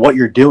in what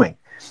you're doing.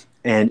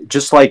 And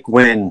just like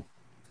when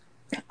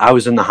I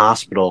was in the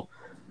hospital,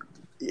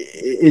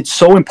 it's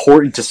so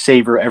important to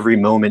savor every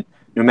moment,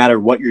 no matter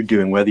what you're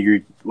doing, whether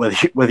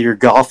you're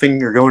golfing,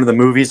 you're going to the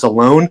movies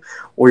alone,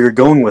 or you're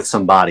going with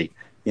somebody.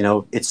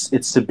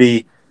 It's to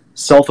be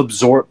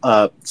self-aware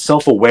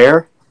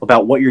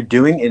about what you're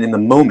doing and in the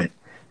moment,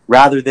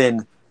 rather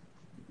than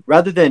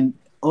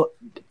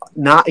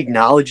not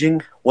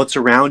acknowledging what's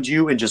around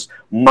you and just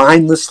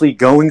mindlessly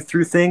going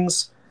through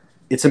things.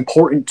 It's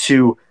important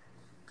to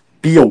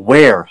be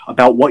aware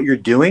about what you're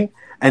doing,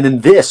 and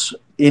then this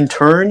in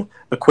turn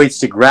equates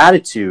to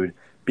gratitude,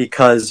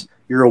 because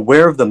you're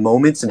aware of the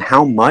moments and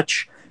how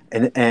much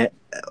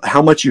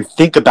you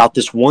think about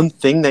this one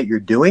thing that you're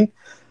doing,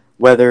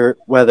 whether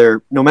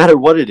no matter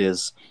what it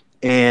is,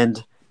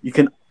 and you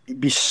can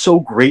be so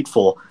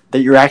grateful that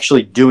you're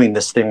actually doing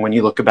this thing when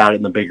you look about it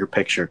in the bigger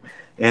picture.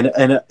 And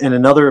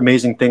another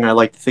amazing thing I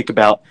like to think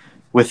about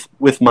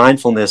with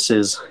mindfulness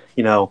is,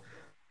 how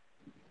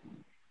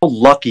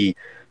lucky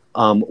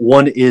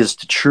one is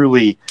to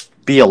truly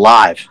be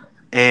alive.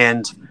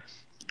 And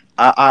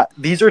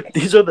these are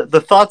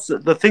the thoughts,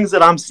 the things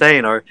that I'm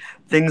saying are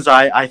things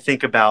I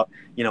think about,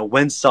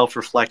 when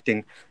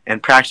self-reflecting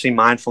and practicing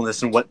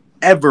mindfulness and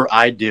whatever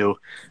I do,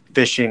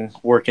 fishing,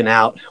 working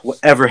out,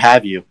 whatever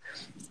have you.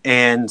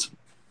 And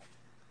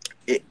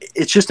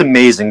it's just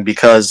amazing,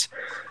 because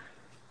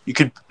you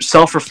could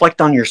self-reflect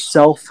on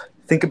yourself,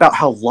 think about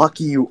how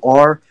lucky you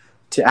are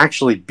to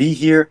actually be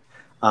here,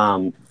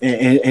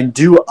 and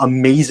do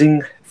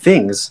amazing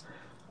things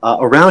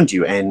around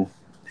you. And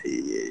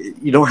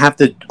you don't have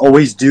to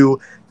always do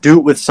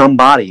it with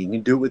somebody. You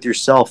can do it with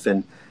yourself,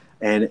 and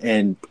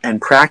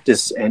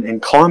practice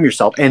and calm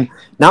yourself. And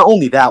not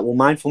only that,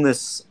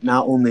 mindfulness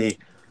not only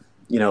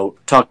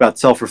talk about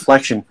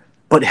self-reflection,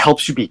 but it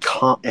helps you be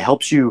calm. It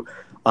helps you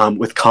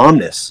with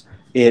calmness.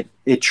 It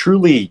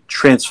truly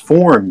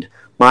transformed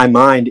my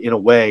mind in a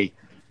way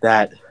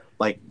that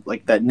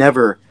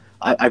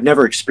I've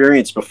never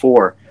experienced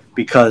before,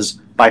 because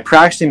by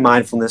practicing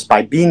mindfulness,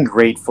 by being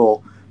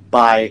grateful,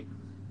 by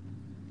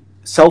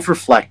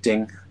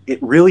self-reflecting,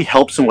 it really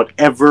helps in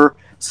whatever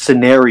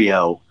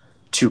scenario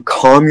to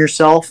calm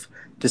yourself,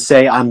 to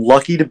say, I'm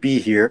lucky to be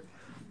here.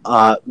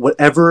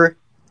 Whatever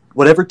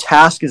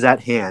task is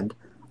at hand,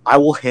 I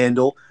will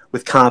handle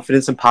with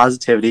confidence and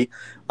positivity,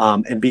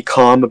 and be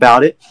calm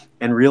about it,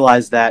 and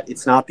realize that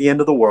it's not the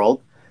end of the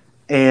world.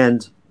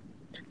 And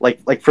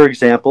like for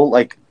example,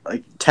 like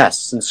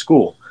tests in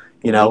school,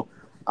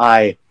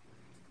 I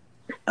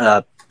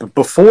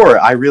before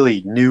I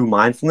really knew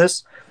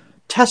mindfulness,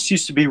 tests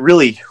used to be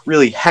really,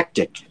 really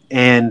hectic.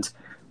 And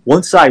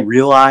once I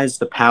realized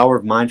the power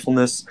of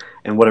mindfulness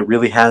and what it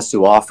really has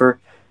to offer,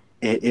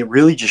 it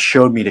really just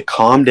showed me to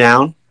calm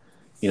down,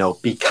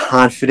 be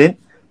confident,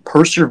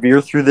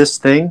 persevere through this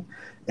thing,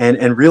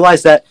 and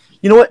realize that,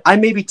 I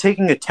may be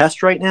taking a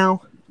test right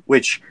now,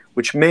 which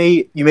you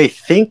may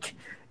think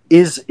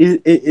is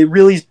it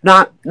really is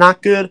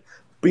not good,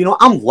 but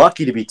I'm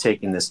lucky to be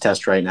taking this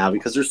test right now,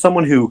 because there's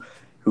someone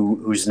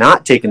who's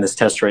not taking this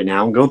test right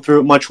now and going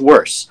through it much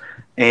worse.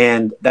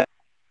 And that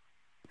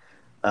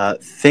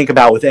think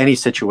about with any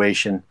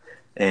situation.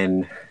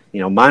 And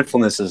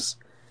mindfulness it's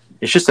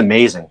just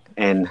amazing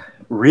and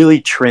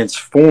really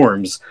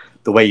transforms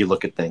the way you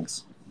look at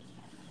things.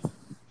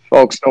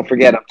 Folks, don't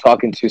forget, I'm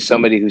talking to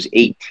somebody who's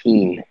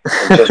 18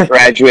 and just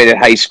graduated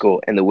high school,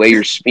 and the way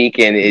you're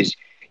speaking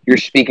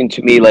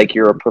to me like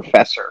you're a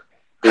professor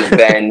who's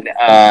been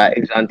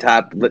is on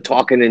top,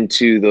 talking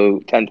into the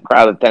 10th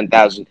crowd of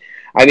 10,000.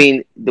 I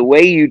mean, the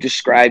way you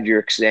described your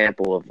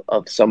example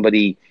of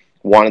somebody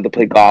wanting to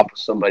play golf with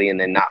somebody and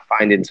then not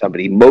finding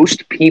somebody,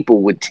 most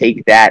people would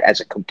take that as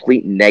a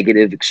complete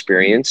negative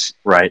experience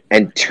Right.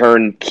 and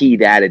turn key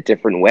that a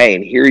different way.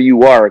 And here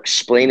you are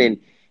explaining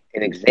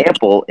an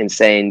example and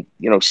saying,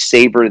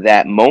 savor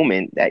that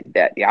moment, that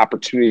the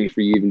opportunity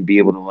for you to even be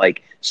able to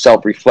like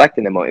self-reflect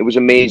in the moment. It was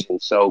amazing.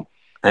 So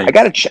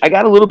Thanks. I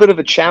got a little bit of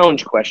a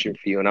challenge question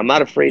for you, and I'm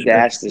not afraid to Sure.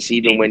 ask this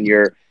even when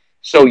you're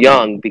so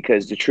young,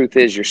 because the truth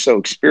is you're so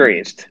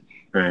experienced.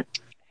 Right.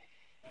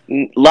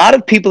 A lot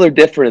of people are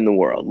different in the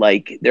world.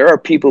 Like there are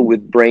people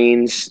with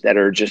brains that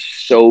are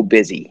just so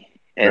busy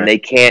and Right. they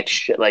can't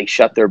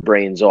shut their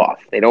brains off.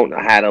 They don't know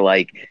how to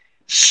like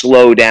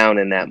slow down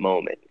in that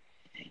moment.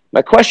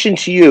 My question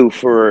to you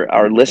for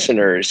our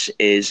listeners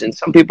is, and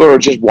some people are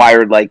just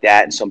wired like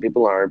that and some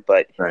people aren't,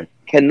 but Right.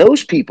 can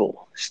those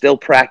people still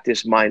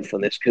practice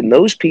mindfulness? Can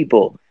those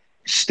people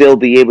still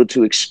be able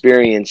to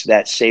experience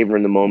that savor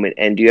in the moment?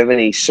 And do you have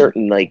any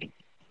certain like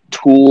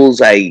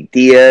tools,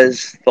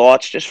 ideas,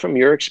 thoughts, just from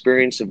your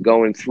experience of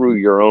going through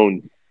your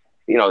own,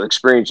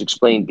 experience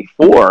explained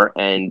before,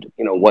 and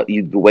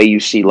the way you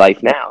see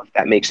life now, if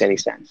that makes any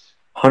sense?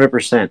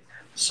 100%.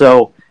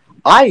 So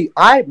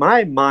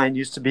my mind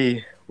used to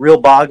be real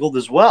boggled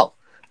as well.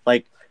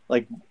 Like,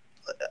 like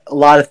a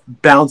lot of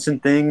bouncing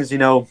things,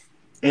 in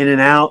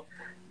and out,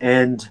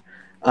 and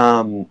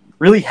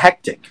really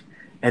hectic.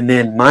 And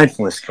then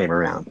mindfulness came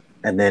around,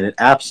 and then it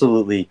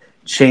absolutely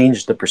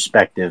changed the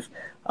perspective,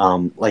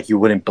 like you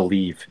wouldn't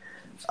believe.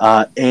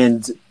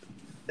 And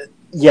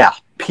yeah,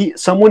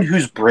 someone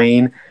whose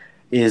brain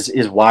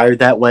is wired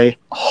that way,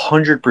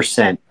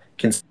 100%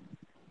 can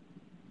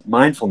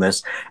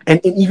mindfulness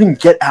and even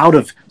get out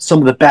of some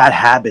of the bad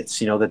habits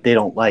that they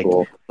don't like.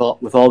 Cool.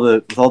 With all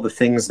the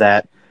things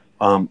that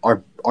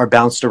are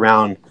bounced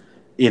around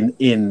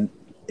in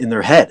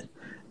their head.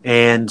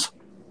 And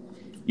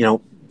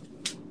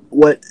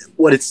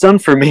what it's done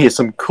for me is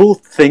some cool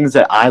things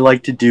that I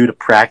like to do to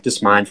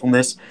practice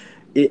mindfulness.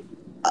 it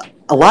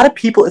a lot of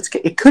people,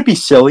 it could be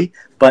silly,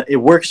 but it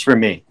works for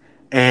me.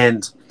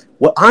 And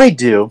what I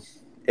do,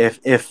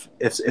 if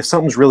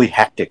something's really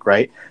hectic,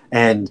 right,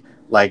 and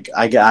like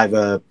I have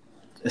a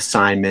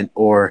assignment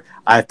or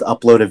I have to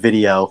upload a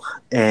video,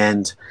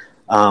 and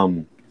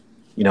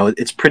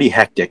it's pretty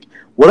hectic.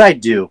 What I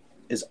do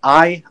is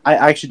I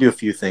actually do a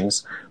few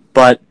things,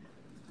 but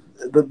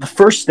the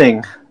first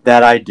thing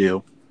that I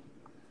do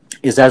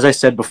is, as I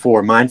said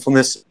before,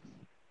 mindfulness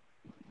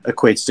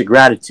equates to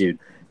gratitude.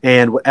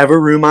 And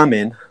whatever room I'm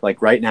in,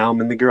 like right now I'm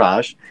in the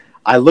garage,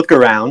 I look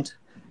around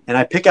and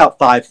I pick out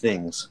 5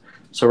 things.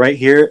 So right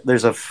here,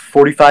 there's a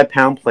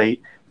 45-pound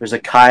plate, there's a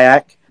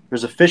kayak,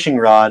 there's a fishing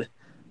rod,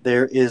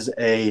 there is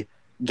a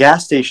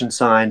gas station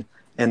sign,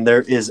 and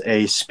there is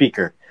a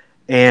speaker.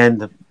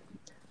 And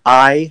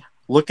I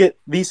look at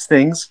these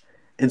things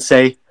and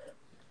say,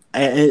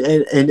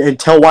 and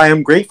tell why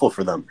I'm grateful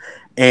for them.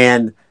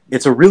 And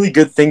it's a really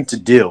good thing to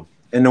do.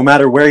 And no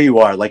matter where you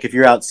are, like if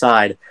you're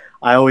outside,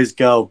 I always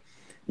go,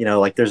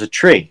 like there's a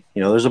tree,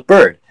 there's a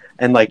bird,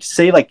 and like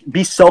say, like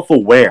be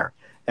self-aware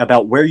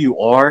about where you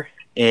are,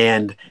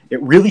 and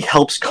it really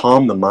helps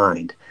calm the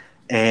mind.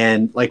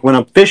 And like when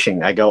I'm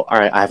fishing, I go, all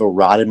right, I have a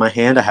rod in my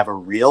hand, I have a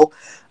reel,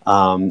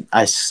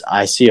 I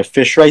see a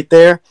fish right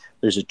there,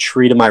 there's a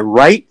tree to my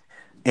right,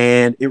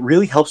 and it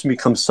really helps me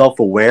become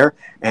self-aware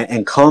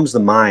and calms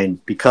the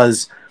mind,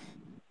 because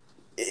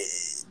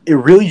it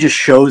really just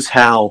shows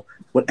how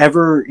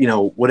whatever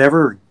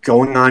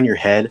going on in your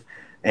head,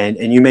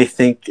 and you may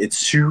think it's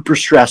super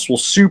stressful,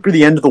 super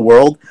the end of the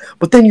world,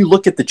 but then you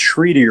look at the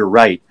tree to your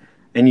right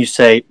and you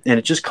say, and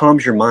it just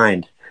calms your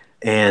mind,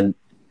 and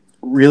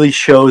really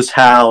shows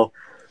how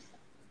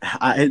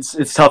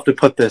it's tough to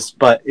put this,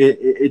 but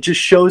it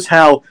just shows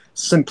how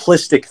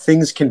simplistic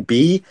things can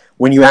be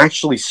when you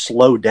actually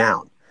slow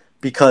down.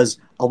 Because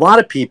a lot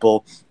of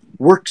people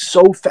work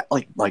so fast,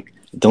 like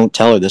don't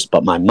tell her this,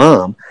 but my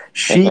mom,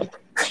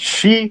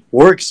 she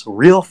works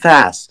real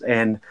fast,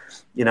 and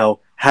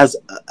has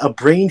a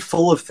brain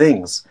full of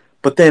things.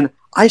 But then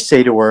I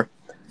say to her,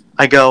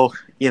 I go,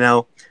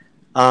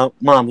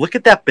 Mom, look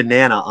at that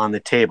banana on the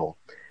table.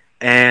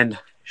 And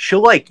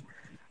she'll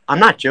I'm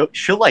not joking,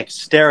 she'll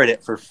stare at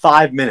it for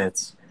 5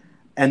 minutes.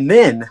 And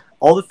then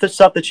all the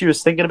stuff that she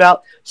was thinking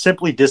about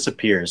simply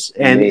disappears.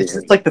 And Amazing. it's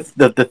just like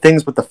the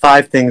things with the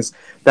 5 things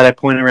that I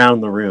pointed around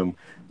in the room.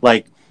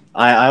 Like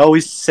I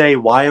always say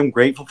why I'm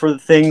grateful for the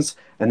things,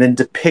 and then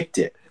depict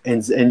it.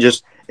 And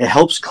just, it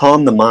helps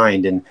calm the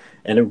mind. And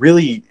it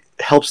really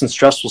helps in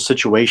stressful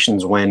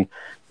situations when,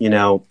 you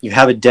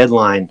have a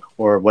deadline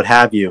or what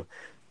have you,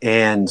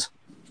 and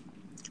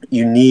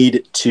you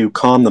need to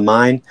calm the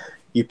mind.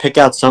 You pick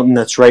out something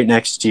that's right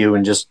next to you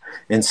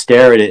and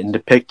stare at it and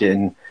depict it,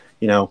 and,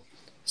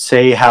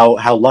 say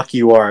how lucky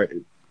you are,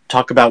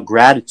 talk about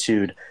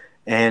gratitude,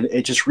 and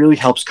it just really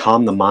helps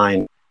calm the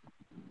mind.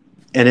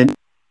 And it's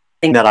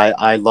thing that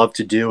I love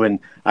to do, and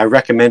I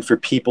recommend for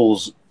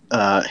people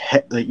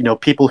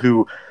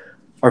who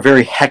are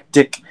very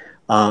hectic,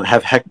 how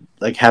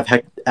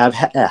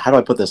do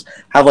I put this?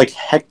 Have like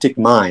hectic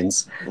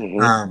minds.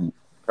 Mm-hmm.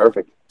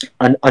 Perfect.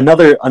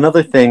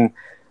 Another thing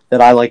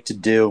that I like to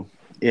do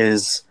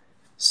is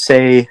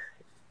say,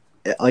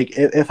 like,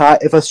 if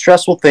a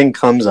stressful thing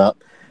comes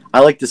up, I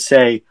like to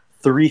say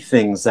three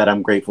things that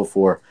I'm grateful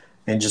for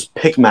and just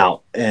pick them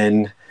out.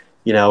 And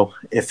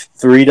if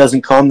three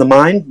doesn't calm the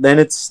mind, then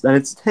it's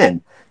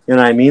 10. You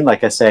know what I mean?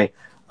 Like I say,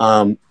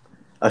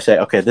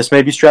 okay, this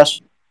may be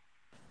stressful,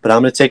 but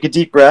I'm going to take a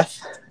deep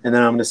breath, and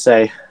then I'm going to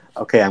say,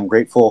 okay, I'm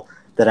grateful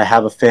that I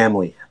have a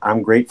family.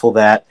 I'm grateful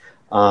that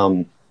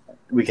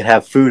we can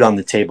have food on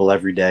the table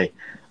every day.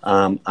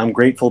 I'm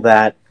grateful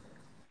that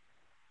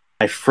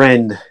my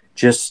friend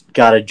just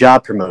got a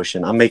job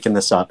promotion. I'm making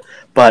this up,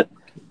 but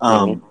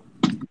um,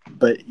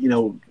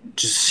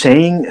 just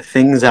saying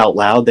things out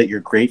loud that you're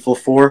grateful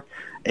for,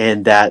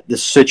 and that the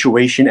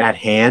situation at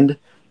hand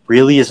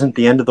really isn't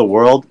the end of the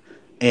world,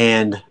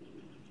 and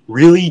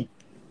really,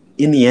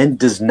 in the end,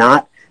 does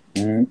not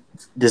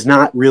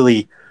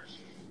really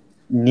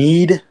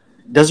need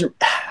doesn't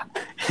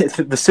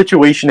the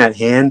situation at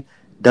hand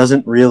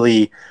doesn't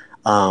really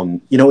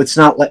it's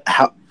not like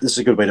how this is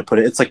a good way to put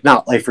it. It's like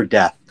not life or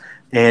death,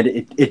 and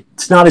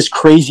it's not as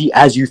crazy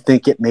as you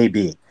think it may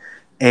be.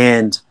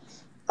 And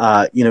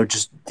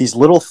just these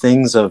little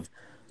things of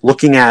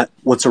looking at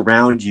what's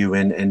around you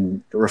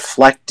and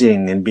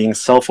reflecting and being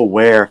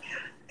self-aware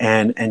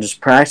and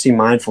just practicing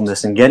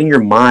mindfulness and getting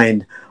your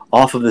mind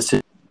off of this,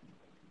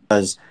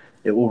 because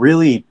it will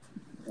really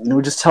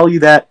just tell you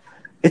that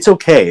it's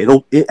okay.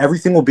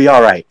 Everything will be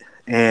all right.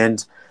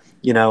 And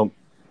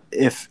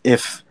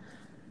if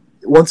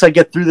once I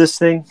get through this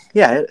thing,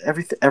 yeah,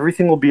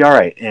 everything will be all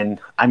right. And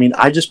I mean,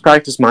 I just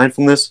practice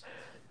mindfulness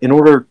in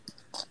order,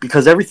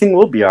 because everything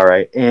will be all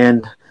right.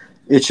 And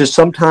it's just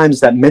sometimes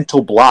that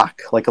mental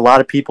block. Like a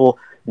lot of people,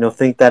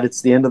 think that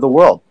it's the end of the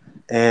world.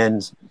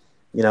 And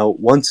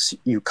once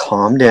you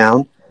calm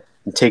down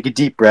and take a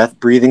deep breath,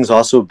 breathing is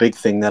also a big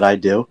thing that I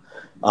do.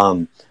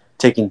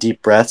 Taking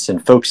deep breaths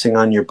and focusing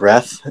on your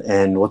breath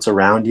and what's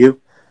around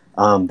you,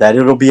 that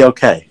it'll be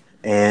okay.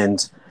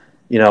 And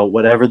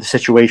whatever the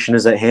situation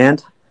is at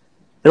hand,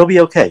 it'll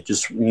be okay.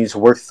 Just you need to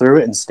work through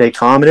it and stay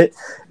calm in it,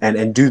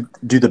 and do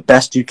the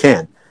best you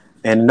can.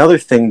 And another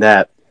thing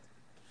that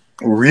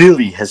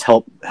really has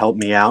helped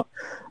me out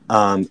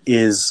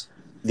is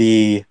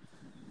the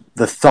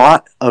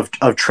thought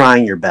of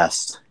trying your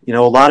best. A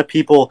lot of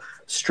people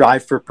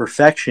strive for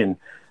perfection,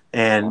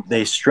 and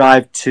they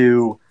strive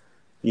to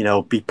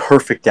be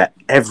perfect at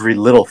every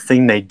little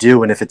thing they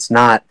do, and if it's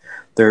not,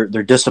 they're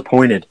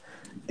disappointed.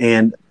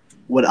 And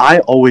what I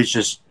always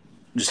just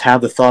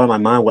have the thought in my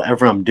mind,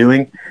 whatever I'm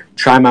doing,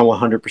 try my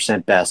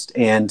 100% best.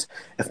 And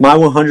if my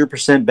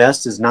 100%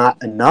 best is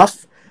not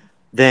enough,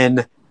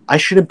 then I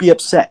shouldn't be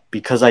upset,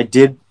 because I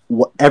did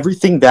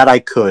everything that I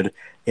could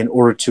in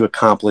order to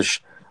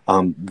accomplish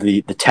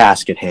the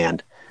task at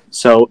hand.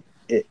 So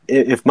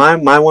if my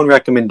one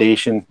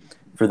recommendation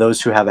for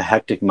those who have a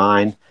hectic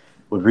mind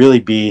would really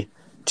be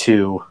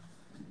to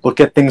look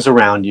at things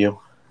around you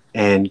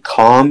and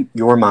calm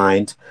your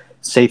mind,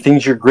 say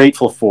things you're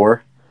grateful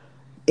for,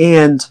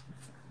 and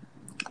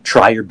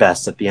try your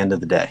best at the end of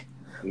the day.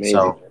 Amazing.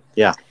 So,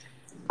 yeah.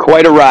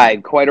 Quite a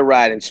ride.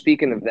 And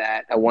speaking of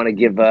that, I want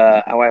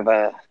to I have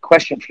a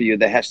question for you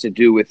that has to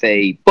do with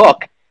a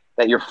book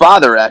that your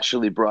father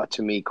actually brought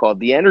to me called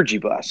The Energy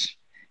Bus.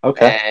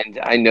 Okay. And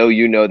I know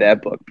you know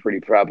that book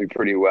probably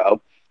pretty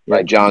well, yeah.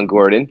 by John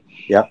Gordon.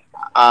 Yeah.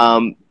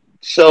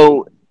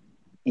 So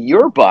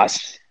your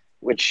bus,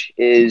 which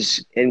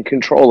is in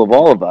control of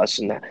all of us,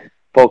 and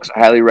folks, I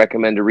highly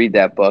recommend to read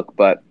that book,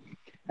 but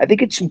I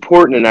think it's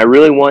important, and I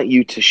really want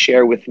you to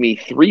share with me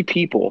three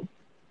people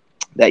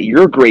that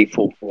you're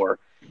grateful for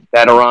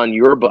that are on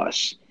your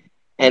bus.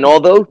 And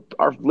although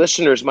our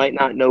listeners might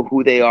not know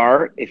who they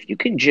are, if you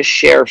can just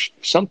share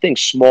something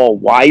small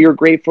why you're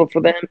grateful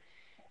for them,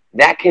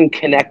 that can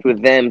connect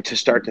with them to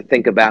start to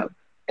think about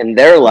in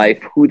their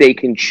life who they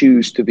can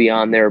choose to be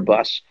on their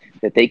bus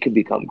that they could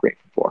become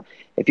grateful for.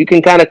 If you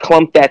can kind of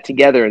clump that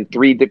together in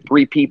three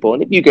people,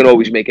 and if you can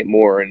always make it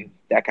more and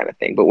that kind of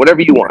thing, but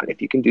whatever you want,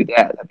 if you can do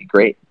that, that'd be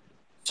great.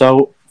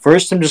 So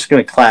first, I'm just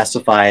going to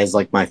classify as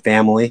like my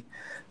family.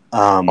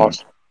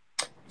 Awesome.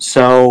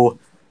 So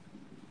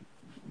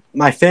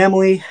my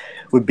family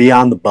would be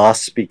on the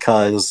bus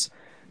because,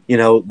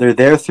 they're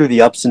there through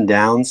the ups and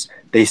downs.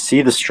 They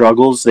see the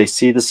struggles, they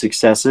see the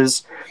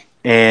successes,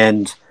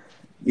 and,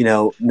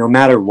 no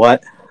matter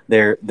what,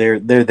 they're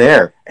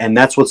there. And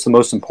that's what's the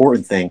most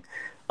important thing,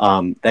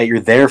 that you're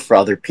there for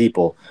other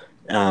people.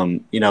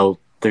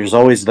 There's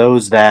always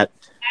those that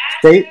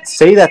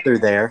say that they're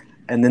there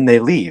and then they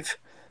leave.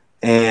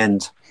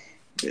 And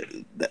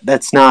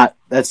that's not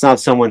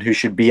someone who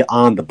should be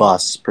on the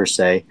bus per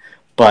se,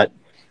 but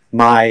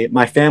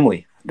my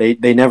family,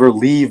 they never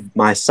leave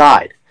my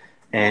side,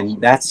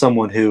 and that's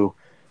someone who,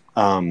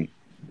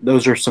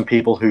 those are some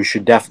people who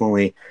would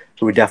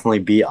definitely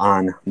be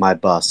on my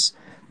bus.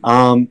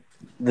 The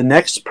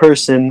next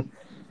person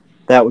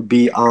that would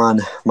be on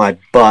my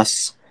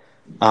bus,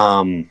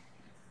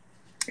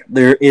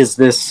 there is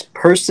this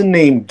person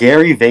named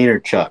Gary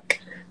Vaynerchuk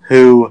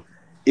who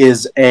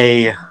is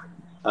a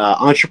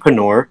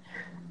entrepreneur,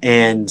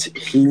 and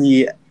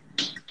he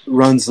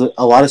runs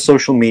a lot of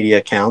social media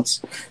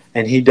accounts,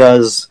 and he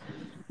does,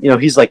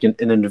 he's like an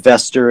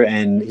investor,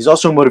 and he's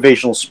also a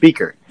motivational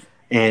speaker.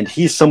 And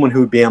he's someone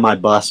who would be on my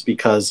bus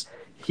because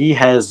he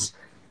has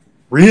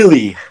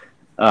really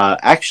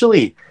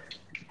actually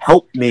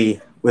helped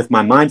me with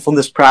my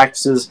mindfulness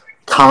practices,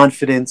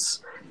 confidence,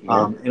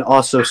 and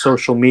also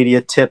social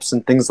media tips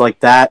and things like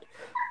that.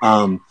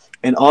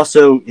 And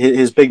also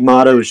his big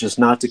motto is just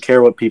not to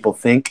care what people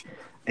think.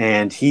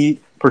 And he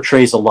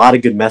portrays a lot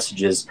of good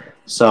messages.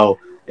 So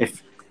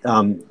if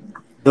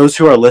those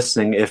who are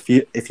listening, if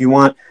you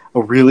want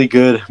a really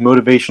good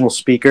motivational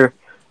speaker,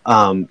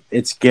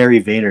 it's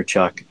Gary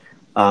Vaynerchuk,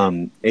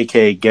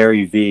 aka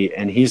Gary V,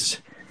 and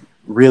he's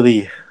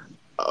really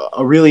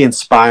a really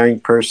inspiring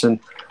person,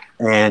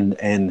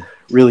 and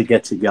really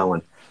gets it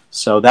going.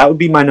 So that would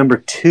be my number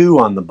 2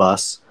 on the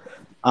bus.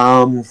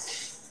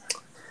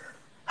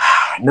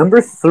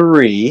 Number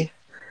 3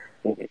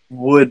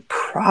 would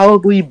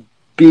probably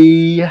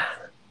be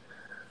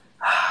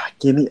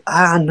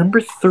number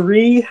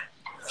 3.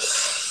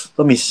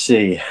 Let me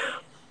see.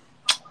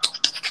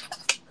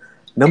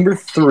 Number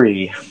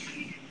 3.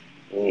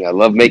 I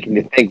love making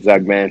you think,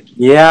 Zug, man.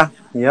 Yeah.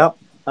 Yep.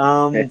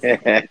 Let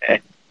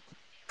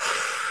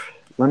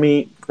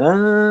me.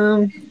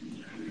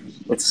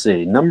 Let's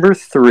see. Number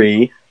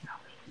 3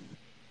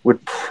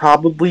 would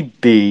probably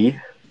be.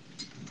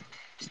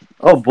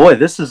 Oh boy,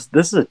 this is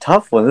a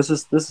tough one. This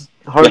is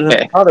harder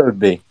than I thought it would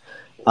be.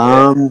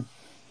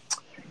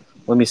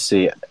 Let me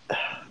see.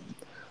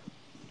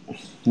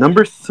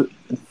 Number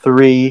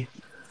 3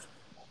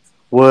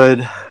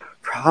 would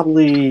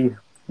probably.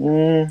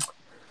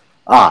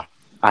 I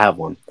have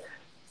one.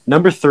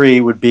 Number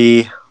 3 would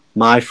be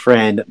my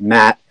friend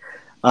Matt.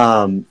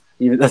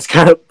 That's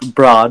kind of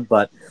broad,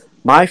 but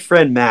my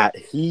friend Matt,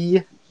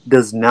 he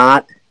does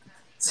not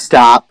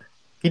stop.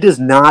 He does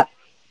not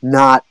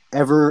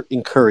ever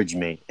encourage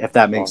me, if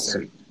that makes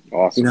sense.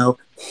 Awesome.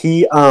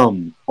 He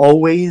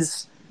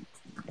always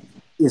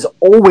is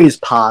always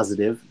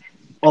positive,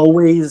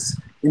 always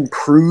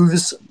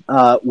improves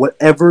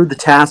whatever the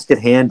task at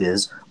hand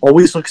is,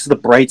 always looks at the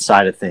bright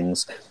side of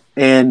things.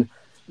 And,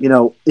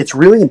 it's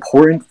really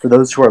important for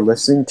those who are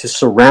listening to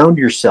surround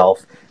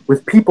yourself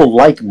with people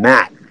like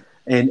Matt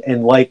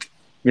and like,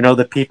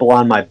 the people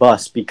on my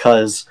bus,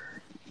 because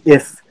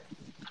if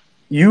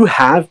you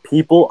have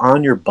people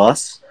on your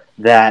bus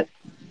that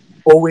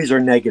always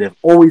are negative,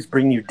 always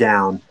bring you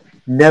down,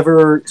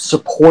 never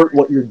support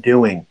what you're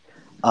doing,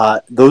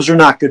 those are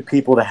not good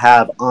people to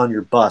have on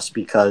your bus,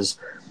 because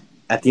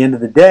at the end of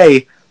the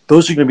day,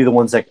 those are going to be the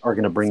ones that are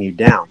going to bring you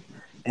down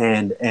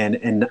and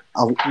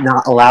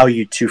not allow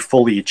you to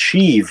fully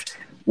achieve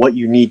what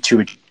you need to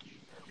achieve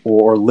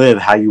or live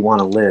how you want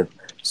to live.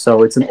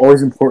 So it's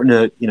always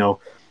important to,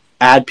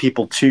 add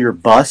people to your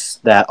bus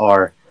that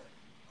are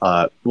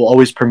will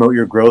always promote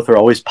your growth, are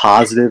always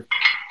positive,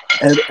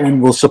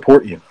 and will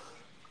support you.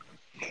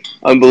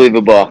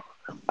 Unbelievable.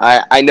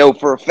 I know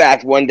for a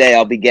fact one day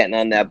I'll be getting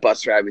on that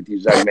bus ride with you,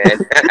 Zug, man.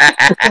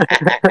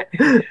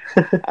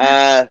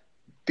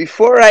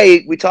 Before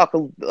we talk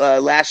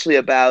lastly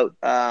about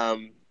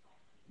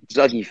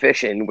Zuggy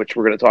Fishing, which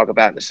we're going to talk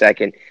about in a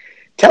second,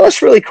 tell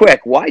us really quick,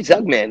 why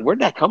Zugman? Where'd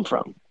that come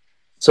from?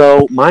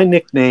 So my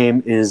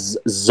nickname is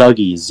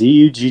Zuggy,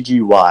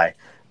 Zugggy,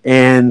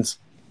 and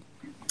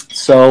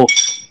so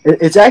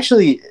it's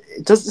actually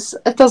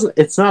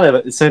it's not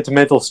a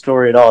sentimental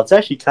story at all. It's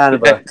actually kind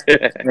of a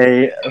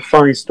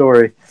funny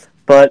story.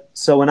 But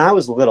so when I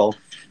was little,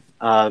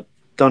 don't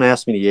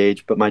ask me the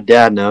age, but my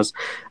dad knows.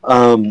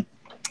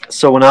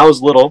 So when I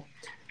was little,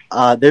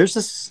 there's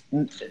this.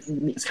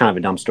 It's kind of a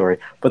dumb story,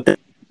 but there's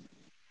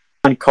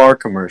one car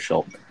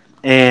commercial,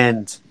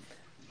 and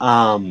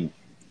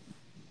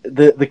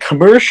the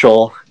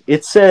commercial,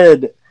 it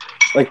said,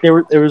 like, there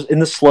was in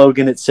the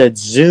slogan, it said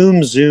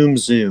zoom zoom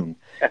zoom.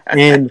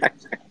 And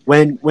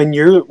when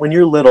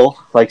you're little,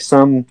 like,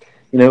 some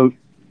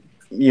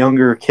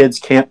younger kids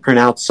can't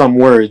pronounce some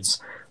words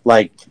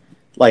like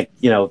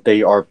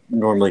they are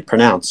normally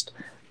pronounced,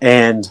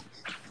 and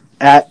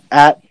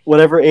at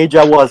whatever age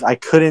I was, I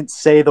couldn't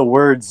say the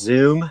word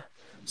zoom,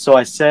 so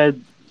I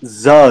said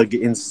Zug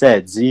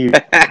instead. Z.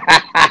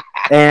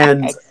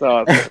 And that's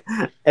awesome.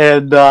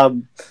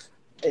 And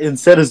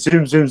instead of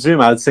zoom zoom zoom,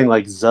 I would sing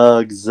like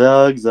Zug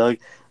Zug Zug,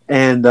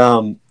 and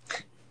I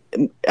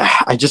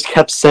just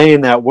kept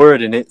saying that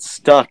word, and it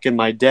stuck. And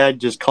my dad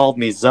just called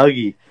me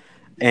Zuggy,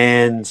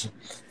 and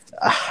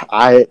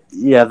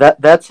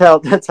that's how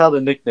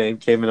the nickname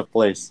came into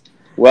place.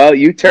 Well,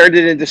 you turned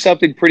it into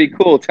something pretty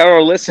cool. Tell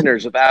our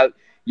listeners about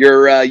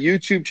your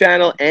YouTube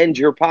channel and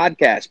your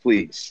podcast,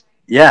 please.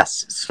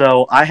 Yes.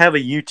 So I have a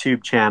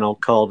YouTube channel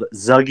called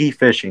Zuggy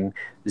Fishing,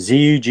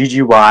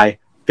 Zugggy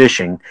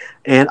Fishing.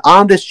 And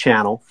on this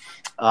channel,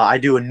 I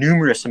do a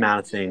numerous amount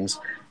of things.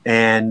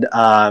 And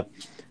I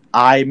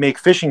make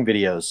fishing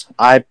videos.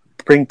 I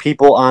bring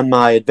people on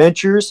my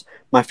adventures,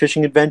 my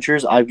fishing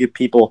adventures. I give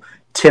people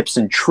tips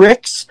and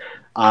tricks.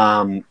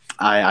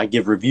 I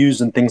give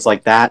reviews and things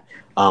like that,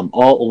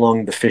 all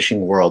along the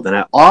fishing world. And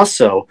I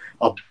also,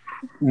 a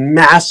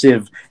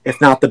massive, if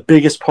not the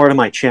biggest part of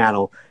my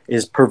channel,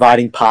 is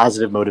providing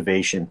positive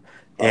motivation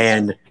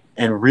and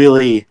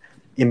really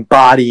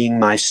embodying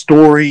my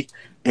story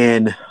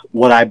and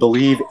what I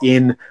believe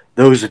in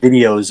those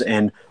videos,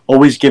 and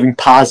always giving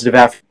positive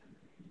after every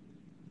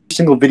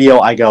single video.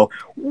 I go,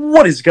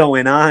 what is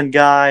going on,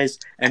 guys?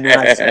 And then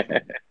I say,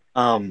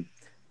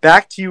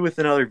 back to you with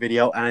another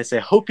video, and I say,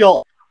 hope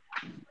y'all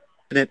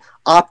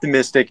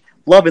optimistic,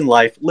 loving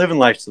life, living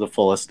life to the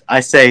fullest. I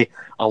say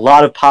a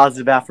lot of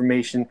positive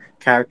affirmation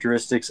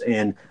characteristics,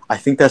 and I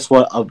think that's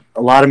what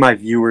a lot of my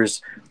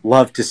viewers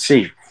love to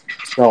see.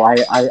 So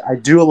I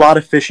do a lot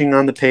of fishing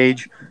on the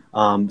page,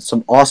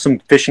 some awesome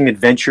fishing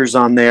adventures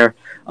on there.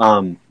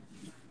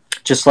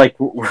 Just like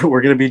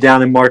we're going to be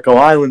down in Marco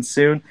Island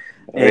soon,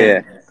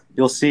 and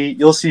you'll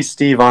see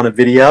Steve on a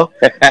video,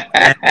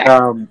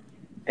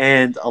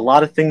 and a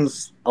lot of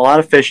things, a lot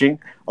of fishing,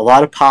 a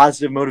lot of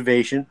positive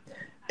motivation,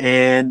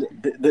 and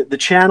the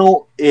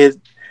channel is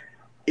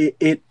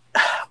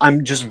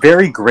I'm just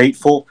very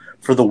grateful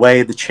for the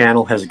way the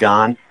channel has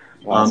gone.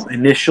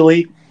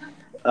 Initially,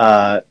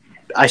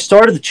 I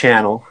started the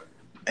channel,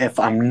 if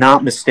I'm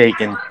not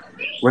mistaken,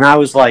 when I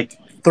was like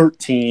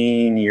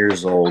 13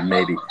 years old,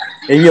 maybe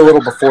a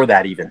little before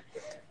that even.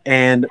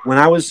 And when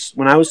I was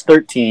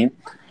 13,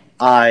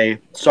 I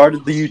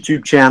started the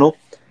YouTube channel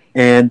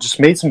and just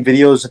made some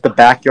videos at the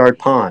backyard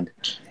pond.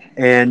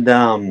 And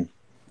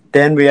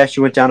then we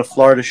actually went down to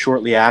Florida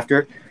shortly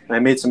after, and I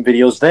made some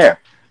videos there.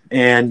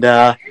 And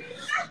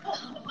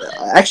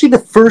actually, the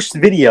first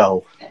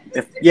video,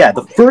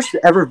 the first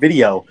ever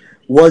video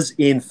was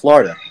in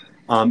Florida,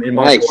 in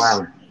Marco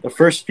Island. The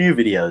first few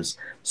videos.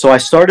 So I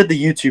started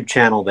the YouTube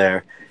channel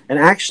there, and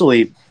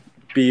actually,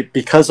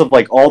 because of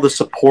like all the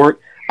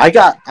support, I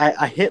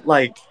hit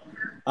like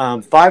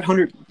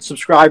 500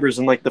 subscribers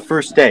in like the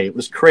first day. It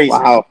was crazy.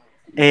 Wow.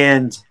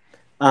 And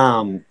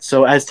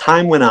so as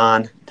time went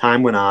on,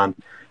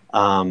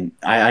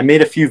 I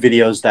made a few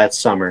videos that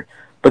summer.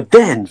 But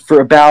then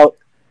for about,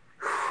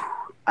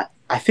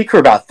 I think for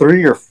about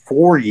 3 or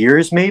 4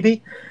 years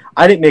maybe,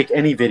 I didn't make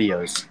any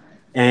videos.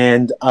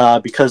 And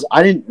because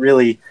I didn't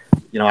really,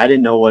 I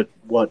didn't know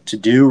what to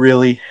do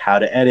really, how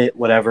to edit,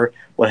 whatever,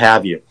 what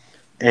have you.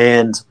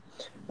 And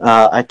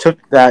I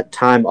took that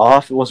time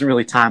off. It wasn't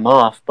really time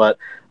off, but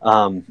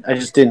I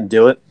just didn't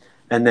do it.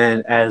 And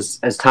then as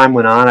time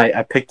went on,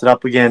 I picked it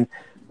up again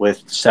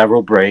with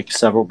several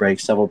breaks.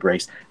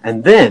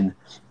 And then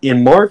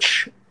in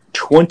March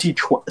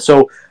 2020,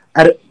 so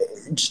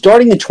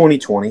starting in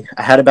 2020,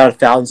 I had about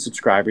 1,000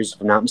 subscribers,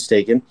 if I'm not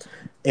mistaken.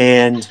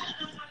 And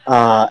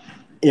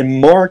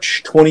in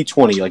March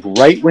 2020, like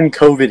right when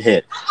COVID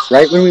hit,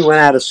 right when we went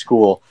out of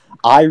school,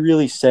 I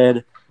really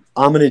said,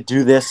 I'm going to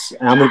do this,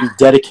 and I'm going to be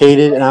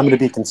dedicated, and I'm going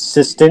to be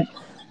consistent,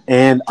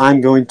 and I'm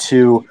going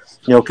to,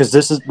 because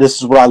this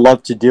is what I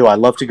love to do. I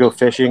love to go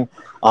fishing.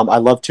 I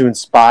love to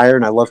inspire,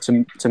 and I love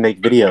to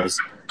make videos.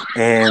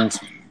 And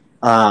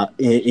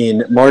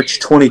in March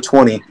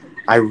 2020,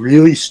 I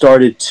really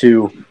started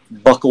to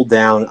buckle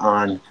down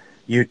on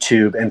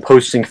YouTube and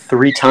posting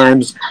 3+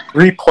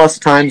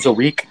 times a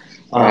week.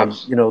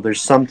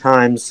 There's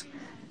sometimes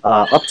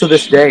up to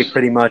this day,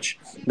 pretty much.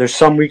 There's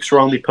some weeks where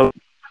I only post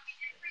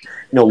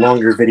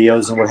longer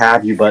videos and what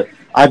have you, but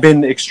I've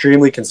been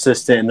extremely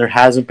consistent, and there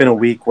hasn't been a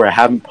week where I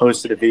haven't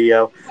posted a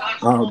video.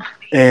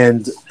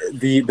 And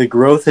the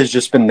growth has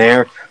just been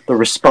there. The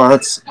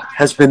response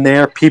has been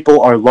there.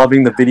 People are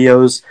loving the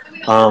videos,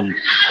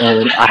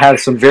 and I have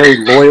some very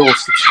loyal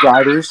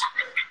subscribers.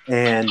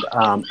 And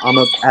I'm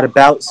at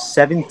about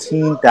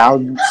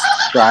 17,000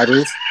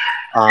 subscribers.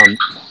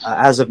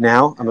 As of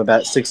now, I'm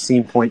about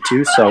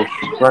 16.2, so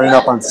running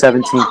up on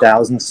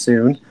 17,000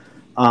 soon.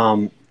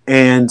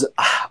 And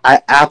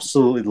I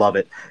absolutely love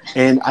it.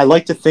 And I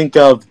like to think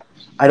of,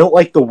 I don't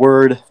like the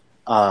word,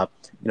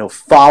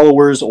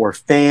 followers or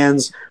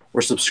fans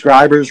or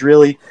subscribers,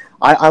 really.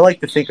 I like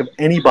to think of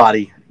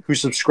anybody who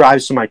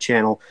subscribes to my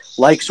channel,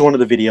 likes one of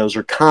the videos,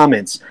 or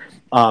comments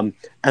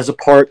as a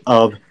part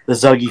of the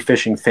Zuggy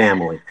Fishing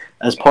family,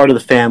 as part of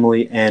the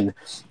family. And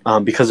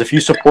because if you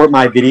support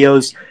my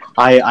videos,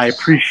 I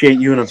appreciate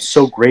you, and I'm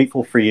so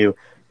grateful for you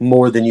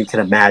more than you can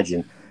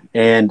imagine.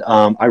 And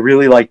I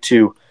really like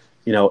to,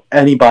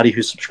 anybody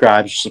who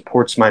subscribes,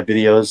 supports my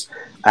videos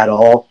at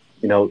all,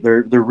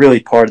 they're really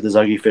part of the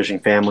Zuggy Fishing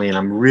family, and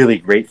I'm really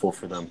grateful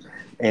for them.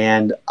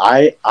 And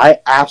I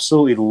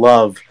absolutely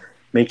love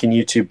making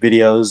YouTube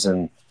videos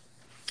and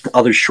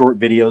other short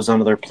videos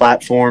on other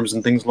platforms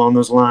and things along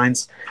those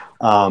lines.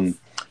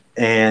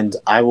 And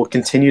I will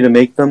continue to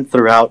make them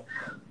throughout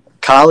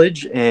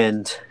college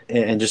and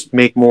just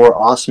make more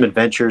awesome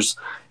adventures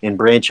and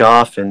branch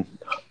off and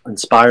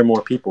inspire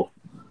more people.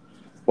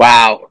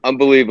 Wow,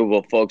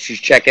 unbelievable, folks.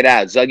 Just check it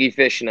out. Zuggy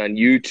Fishing on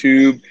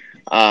YouTube.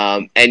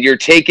 And you're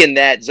taking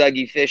that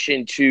Zuggy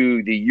Fishing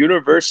to the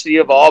University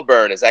of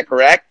Auburn. Is that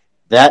correct?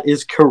 That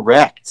is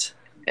correct.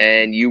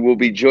 and you will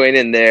be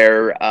joining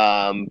their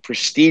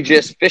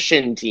prestigious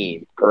fishing team,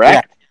 Yeah,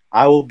 correct?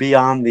 I will be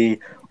on the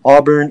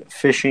Auburn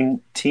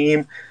fishing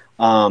team.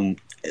 Um,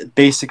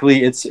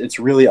 Basically, it's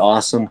really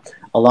awesome.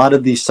 A lot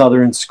of the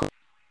southern school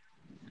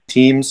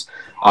teams,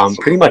 Awesome.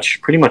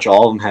 pretty much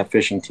all of them have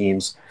fishing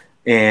teams,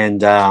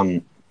 and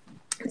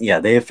yeah,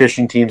 they have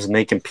fishing teams and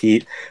they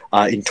compete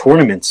in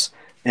tournaments.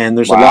 And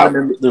Wow.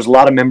 there's a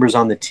lot of members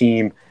on the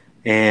team,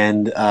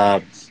 and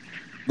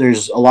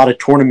there's a lot of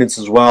tournaments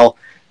as well.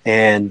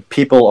 And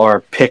people are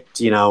picked.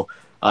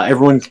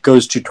 Everyone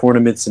goes to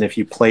tournaments, and if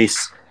you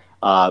place,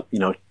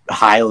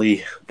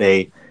 highly,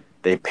 they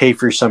pay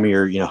for some of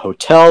your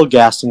hotel,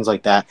 gas, things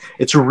like that.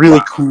 It's a really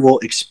Wow. cool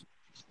experience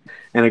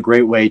and a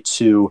great way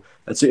to.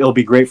 It'll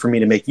be great for me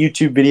to make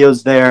YouTube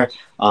videos there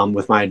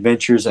with my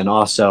adventures and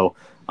also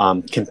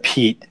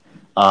compete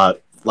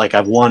like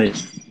I've wanted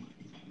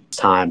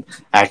time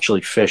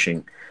actually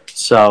fishing.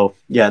 So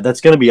yeah,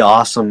 that's going to be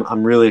awesome.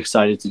 I'm really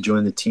excited to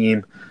join the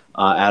team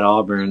at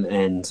Auburn,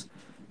 and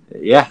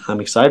yeah, I'm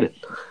excited.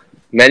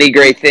 Many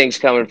great things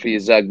coming for you,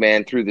 Zug,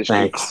 man, through this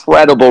Thanks.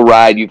 incredible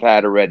ride you've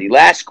had already.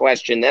 Last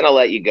question, then I'll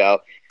let you go.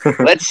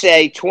 Let's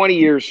say 20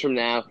 years from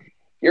now,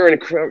 you're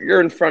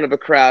in front of a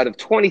crowd of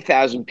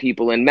 20,000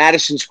 people in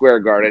Madison Square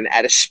Garden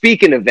at a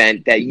speaking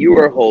event that you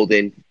are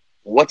holding.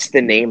 What's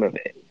the name of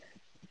it?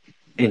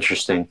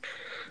 Interesting.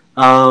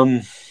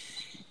 Um,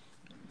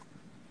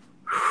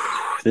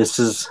 this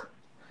is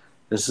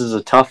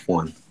a tough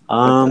one.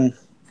 The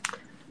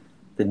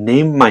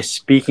name of my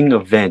speaking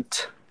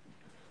event.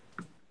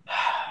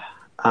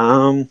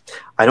 I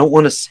don't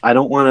want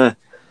to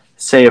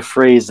say a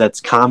phrase that's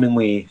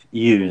commonly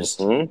used.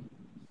 Mm-hmm.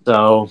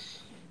 So,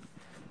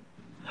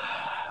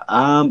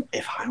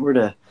 if I were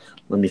to,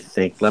 let me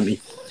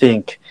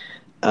think.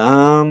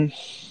 Um,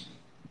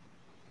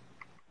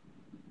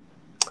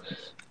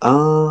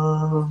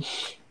 well,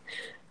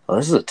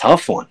 this is a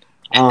tough one.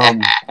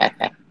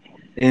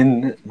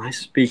 In my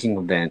speaking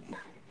event,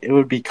 it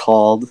would be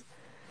called,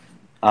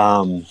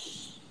 um,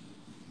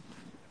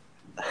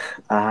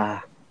 uh,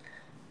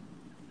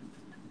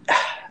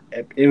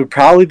 it would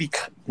probably be.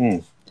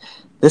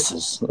 This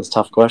is a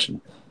tough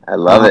question. I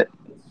love it.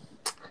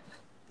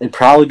 It'd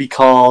probably be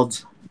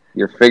called.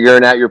 You're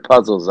figuring out your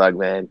puzzles, Zug,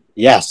 man.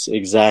 Yes,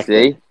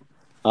 exactly. See?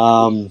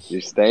 Um,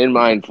 You're staying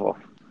mindful.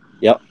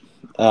 Yep.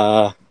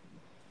 It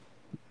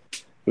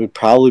would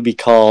probably be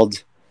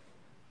called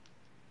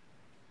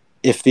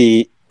if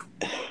the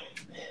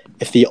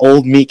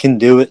old me can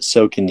do it,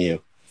 so can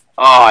you.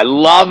 Oh, I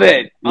love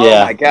it. Oh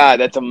Yeah. my God,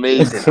 that's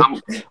amazing.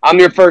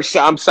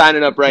 I'm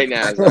signing up right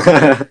now.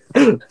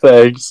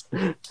 Thanks.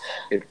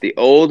 If the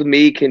old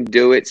me can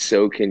do it,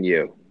 so can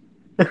you.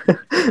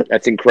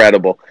 That's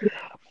incredible.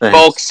 Thanks.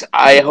 Folks,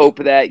 I hope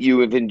that you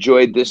have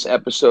enjoyed this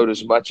episode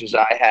as much as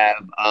I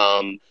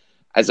have.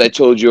 As I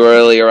told you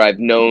earlier, I've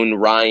known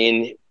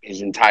Ryan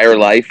his entire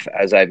life,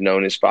 as I've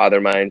known his father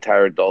my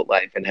entire adult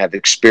life, and have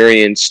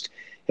experienced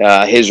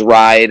his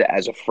ride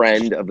as a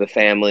friend of the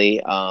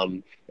family,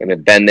 and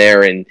have been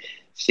there and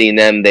seen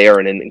them. They are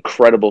an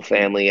incredible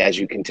family. As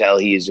you can tell,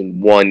 he is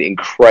one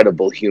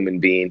incredible human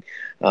being.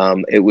 I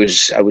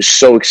was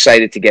so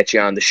excited to get you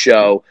on the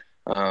show.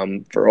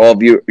 For all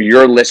of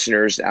your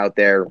listeners out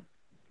there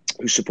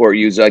who support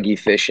you, Zuggy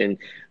Fishing,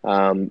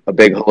 a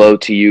big hello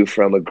to you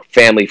from a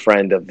family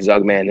friend of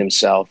Zugman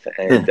himself.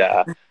 And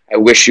I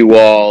wish you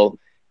all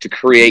to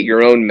create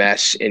your own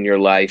mess in your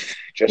life,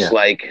 just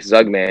like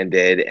Zugman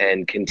did,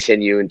 and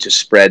continuing to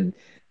spread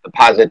the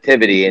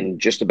positivity and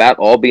just about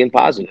all being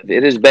positive.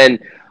 It has been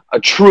a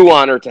true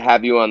honor to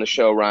have you on the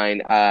show,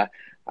 Ryan.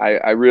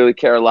 I really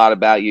care a lot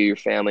about you, your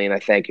family, and I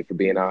thank you for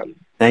being on.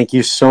 Thank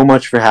you so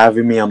much for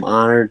having me. I'm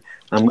honored.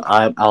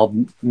 I'll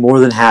more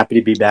than happy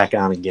to be back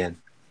on again.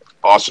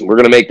 Awesome. We're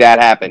going to make that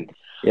happen.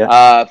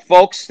 Yeah.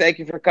 Folks, thank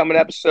you for coming to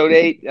episode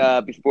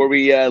 8. Before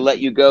we let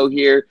you go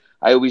here,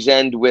 I always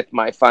end with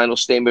my final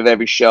statement of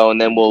every show, and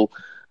then we'll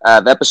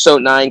have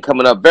episode 9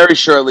 coming up very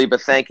shortly.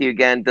 But thank you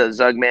again to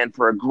Zugman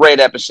for a great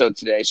episode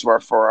today. So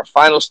for our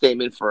final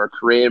statement for our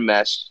creative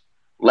mess,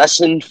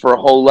 lesson for a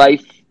whole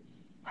life,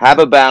 have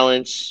a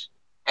balance,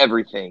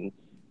 everything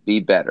be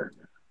better.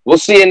 We'll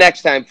see you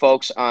next time,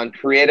 folks, on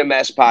Create a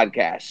Mess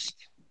Podcast.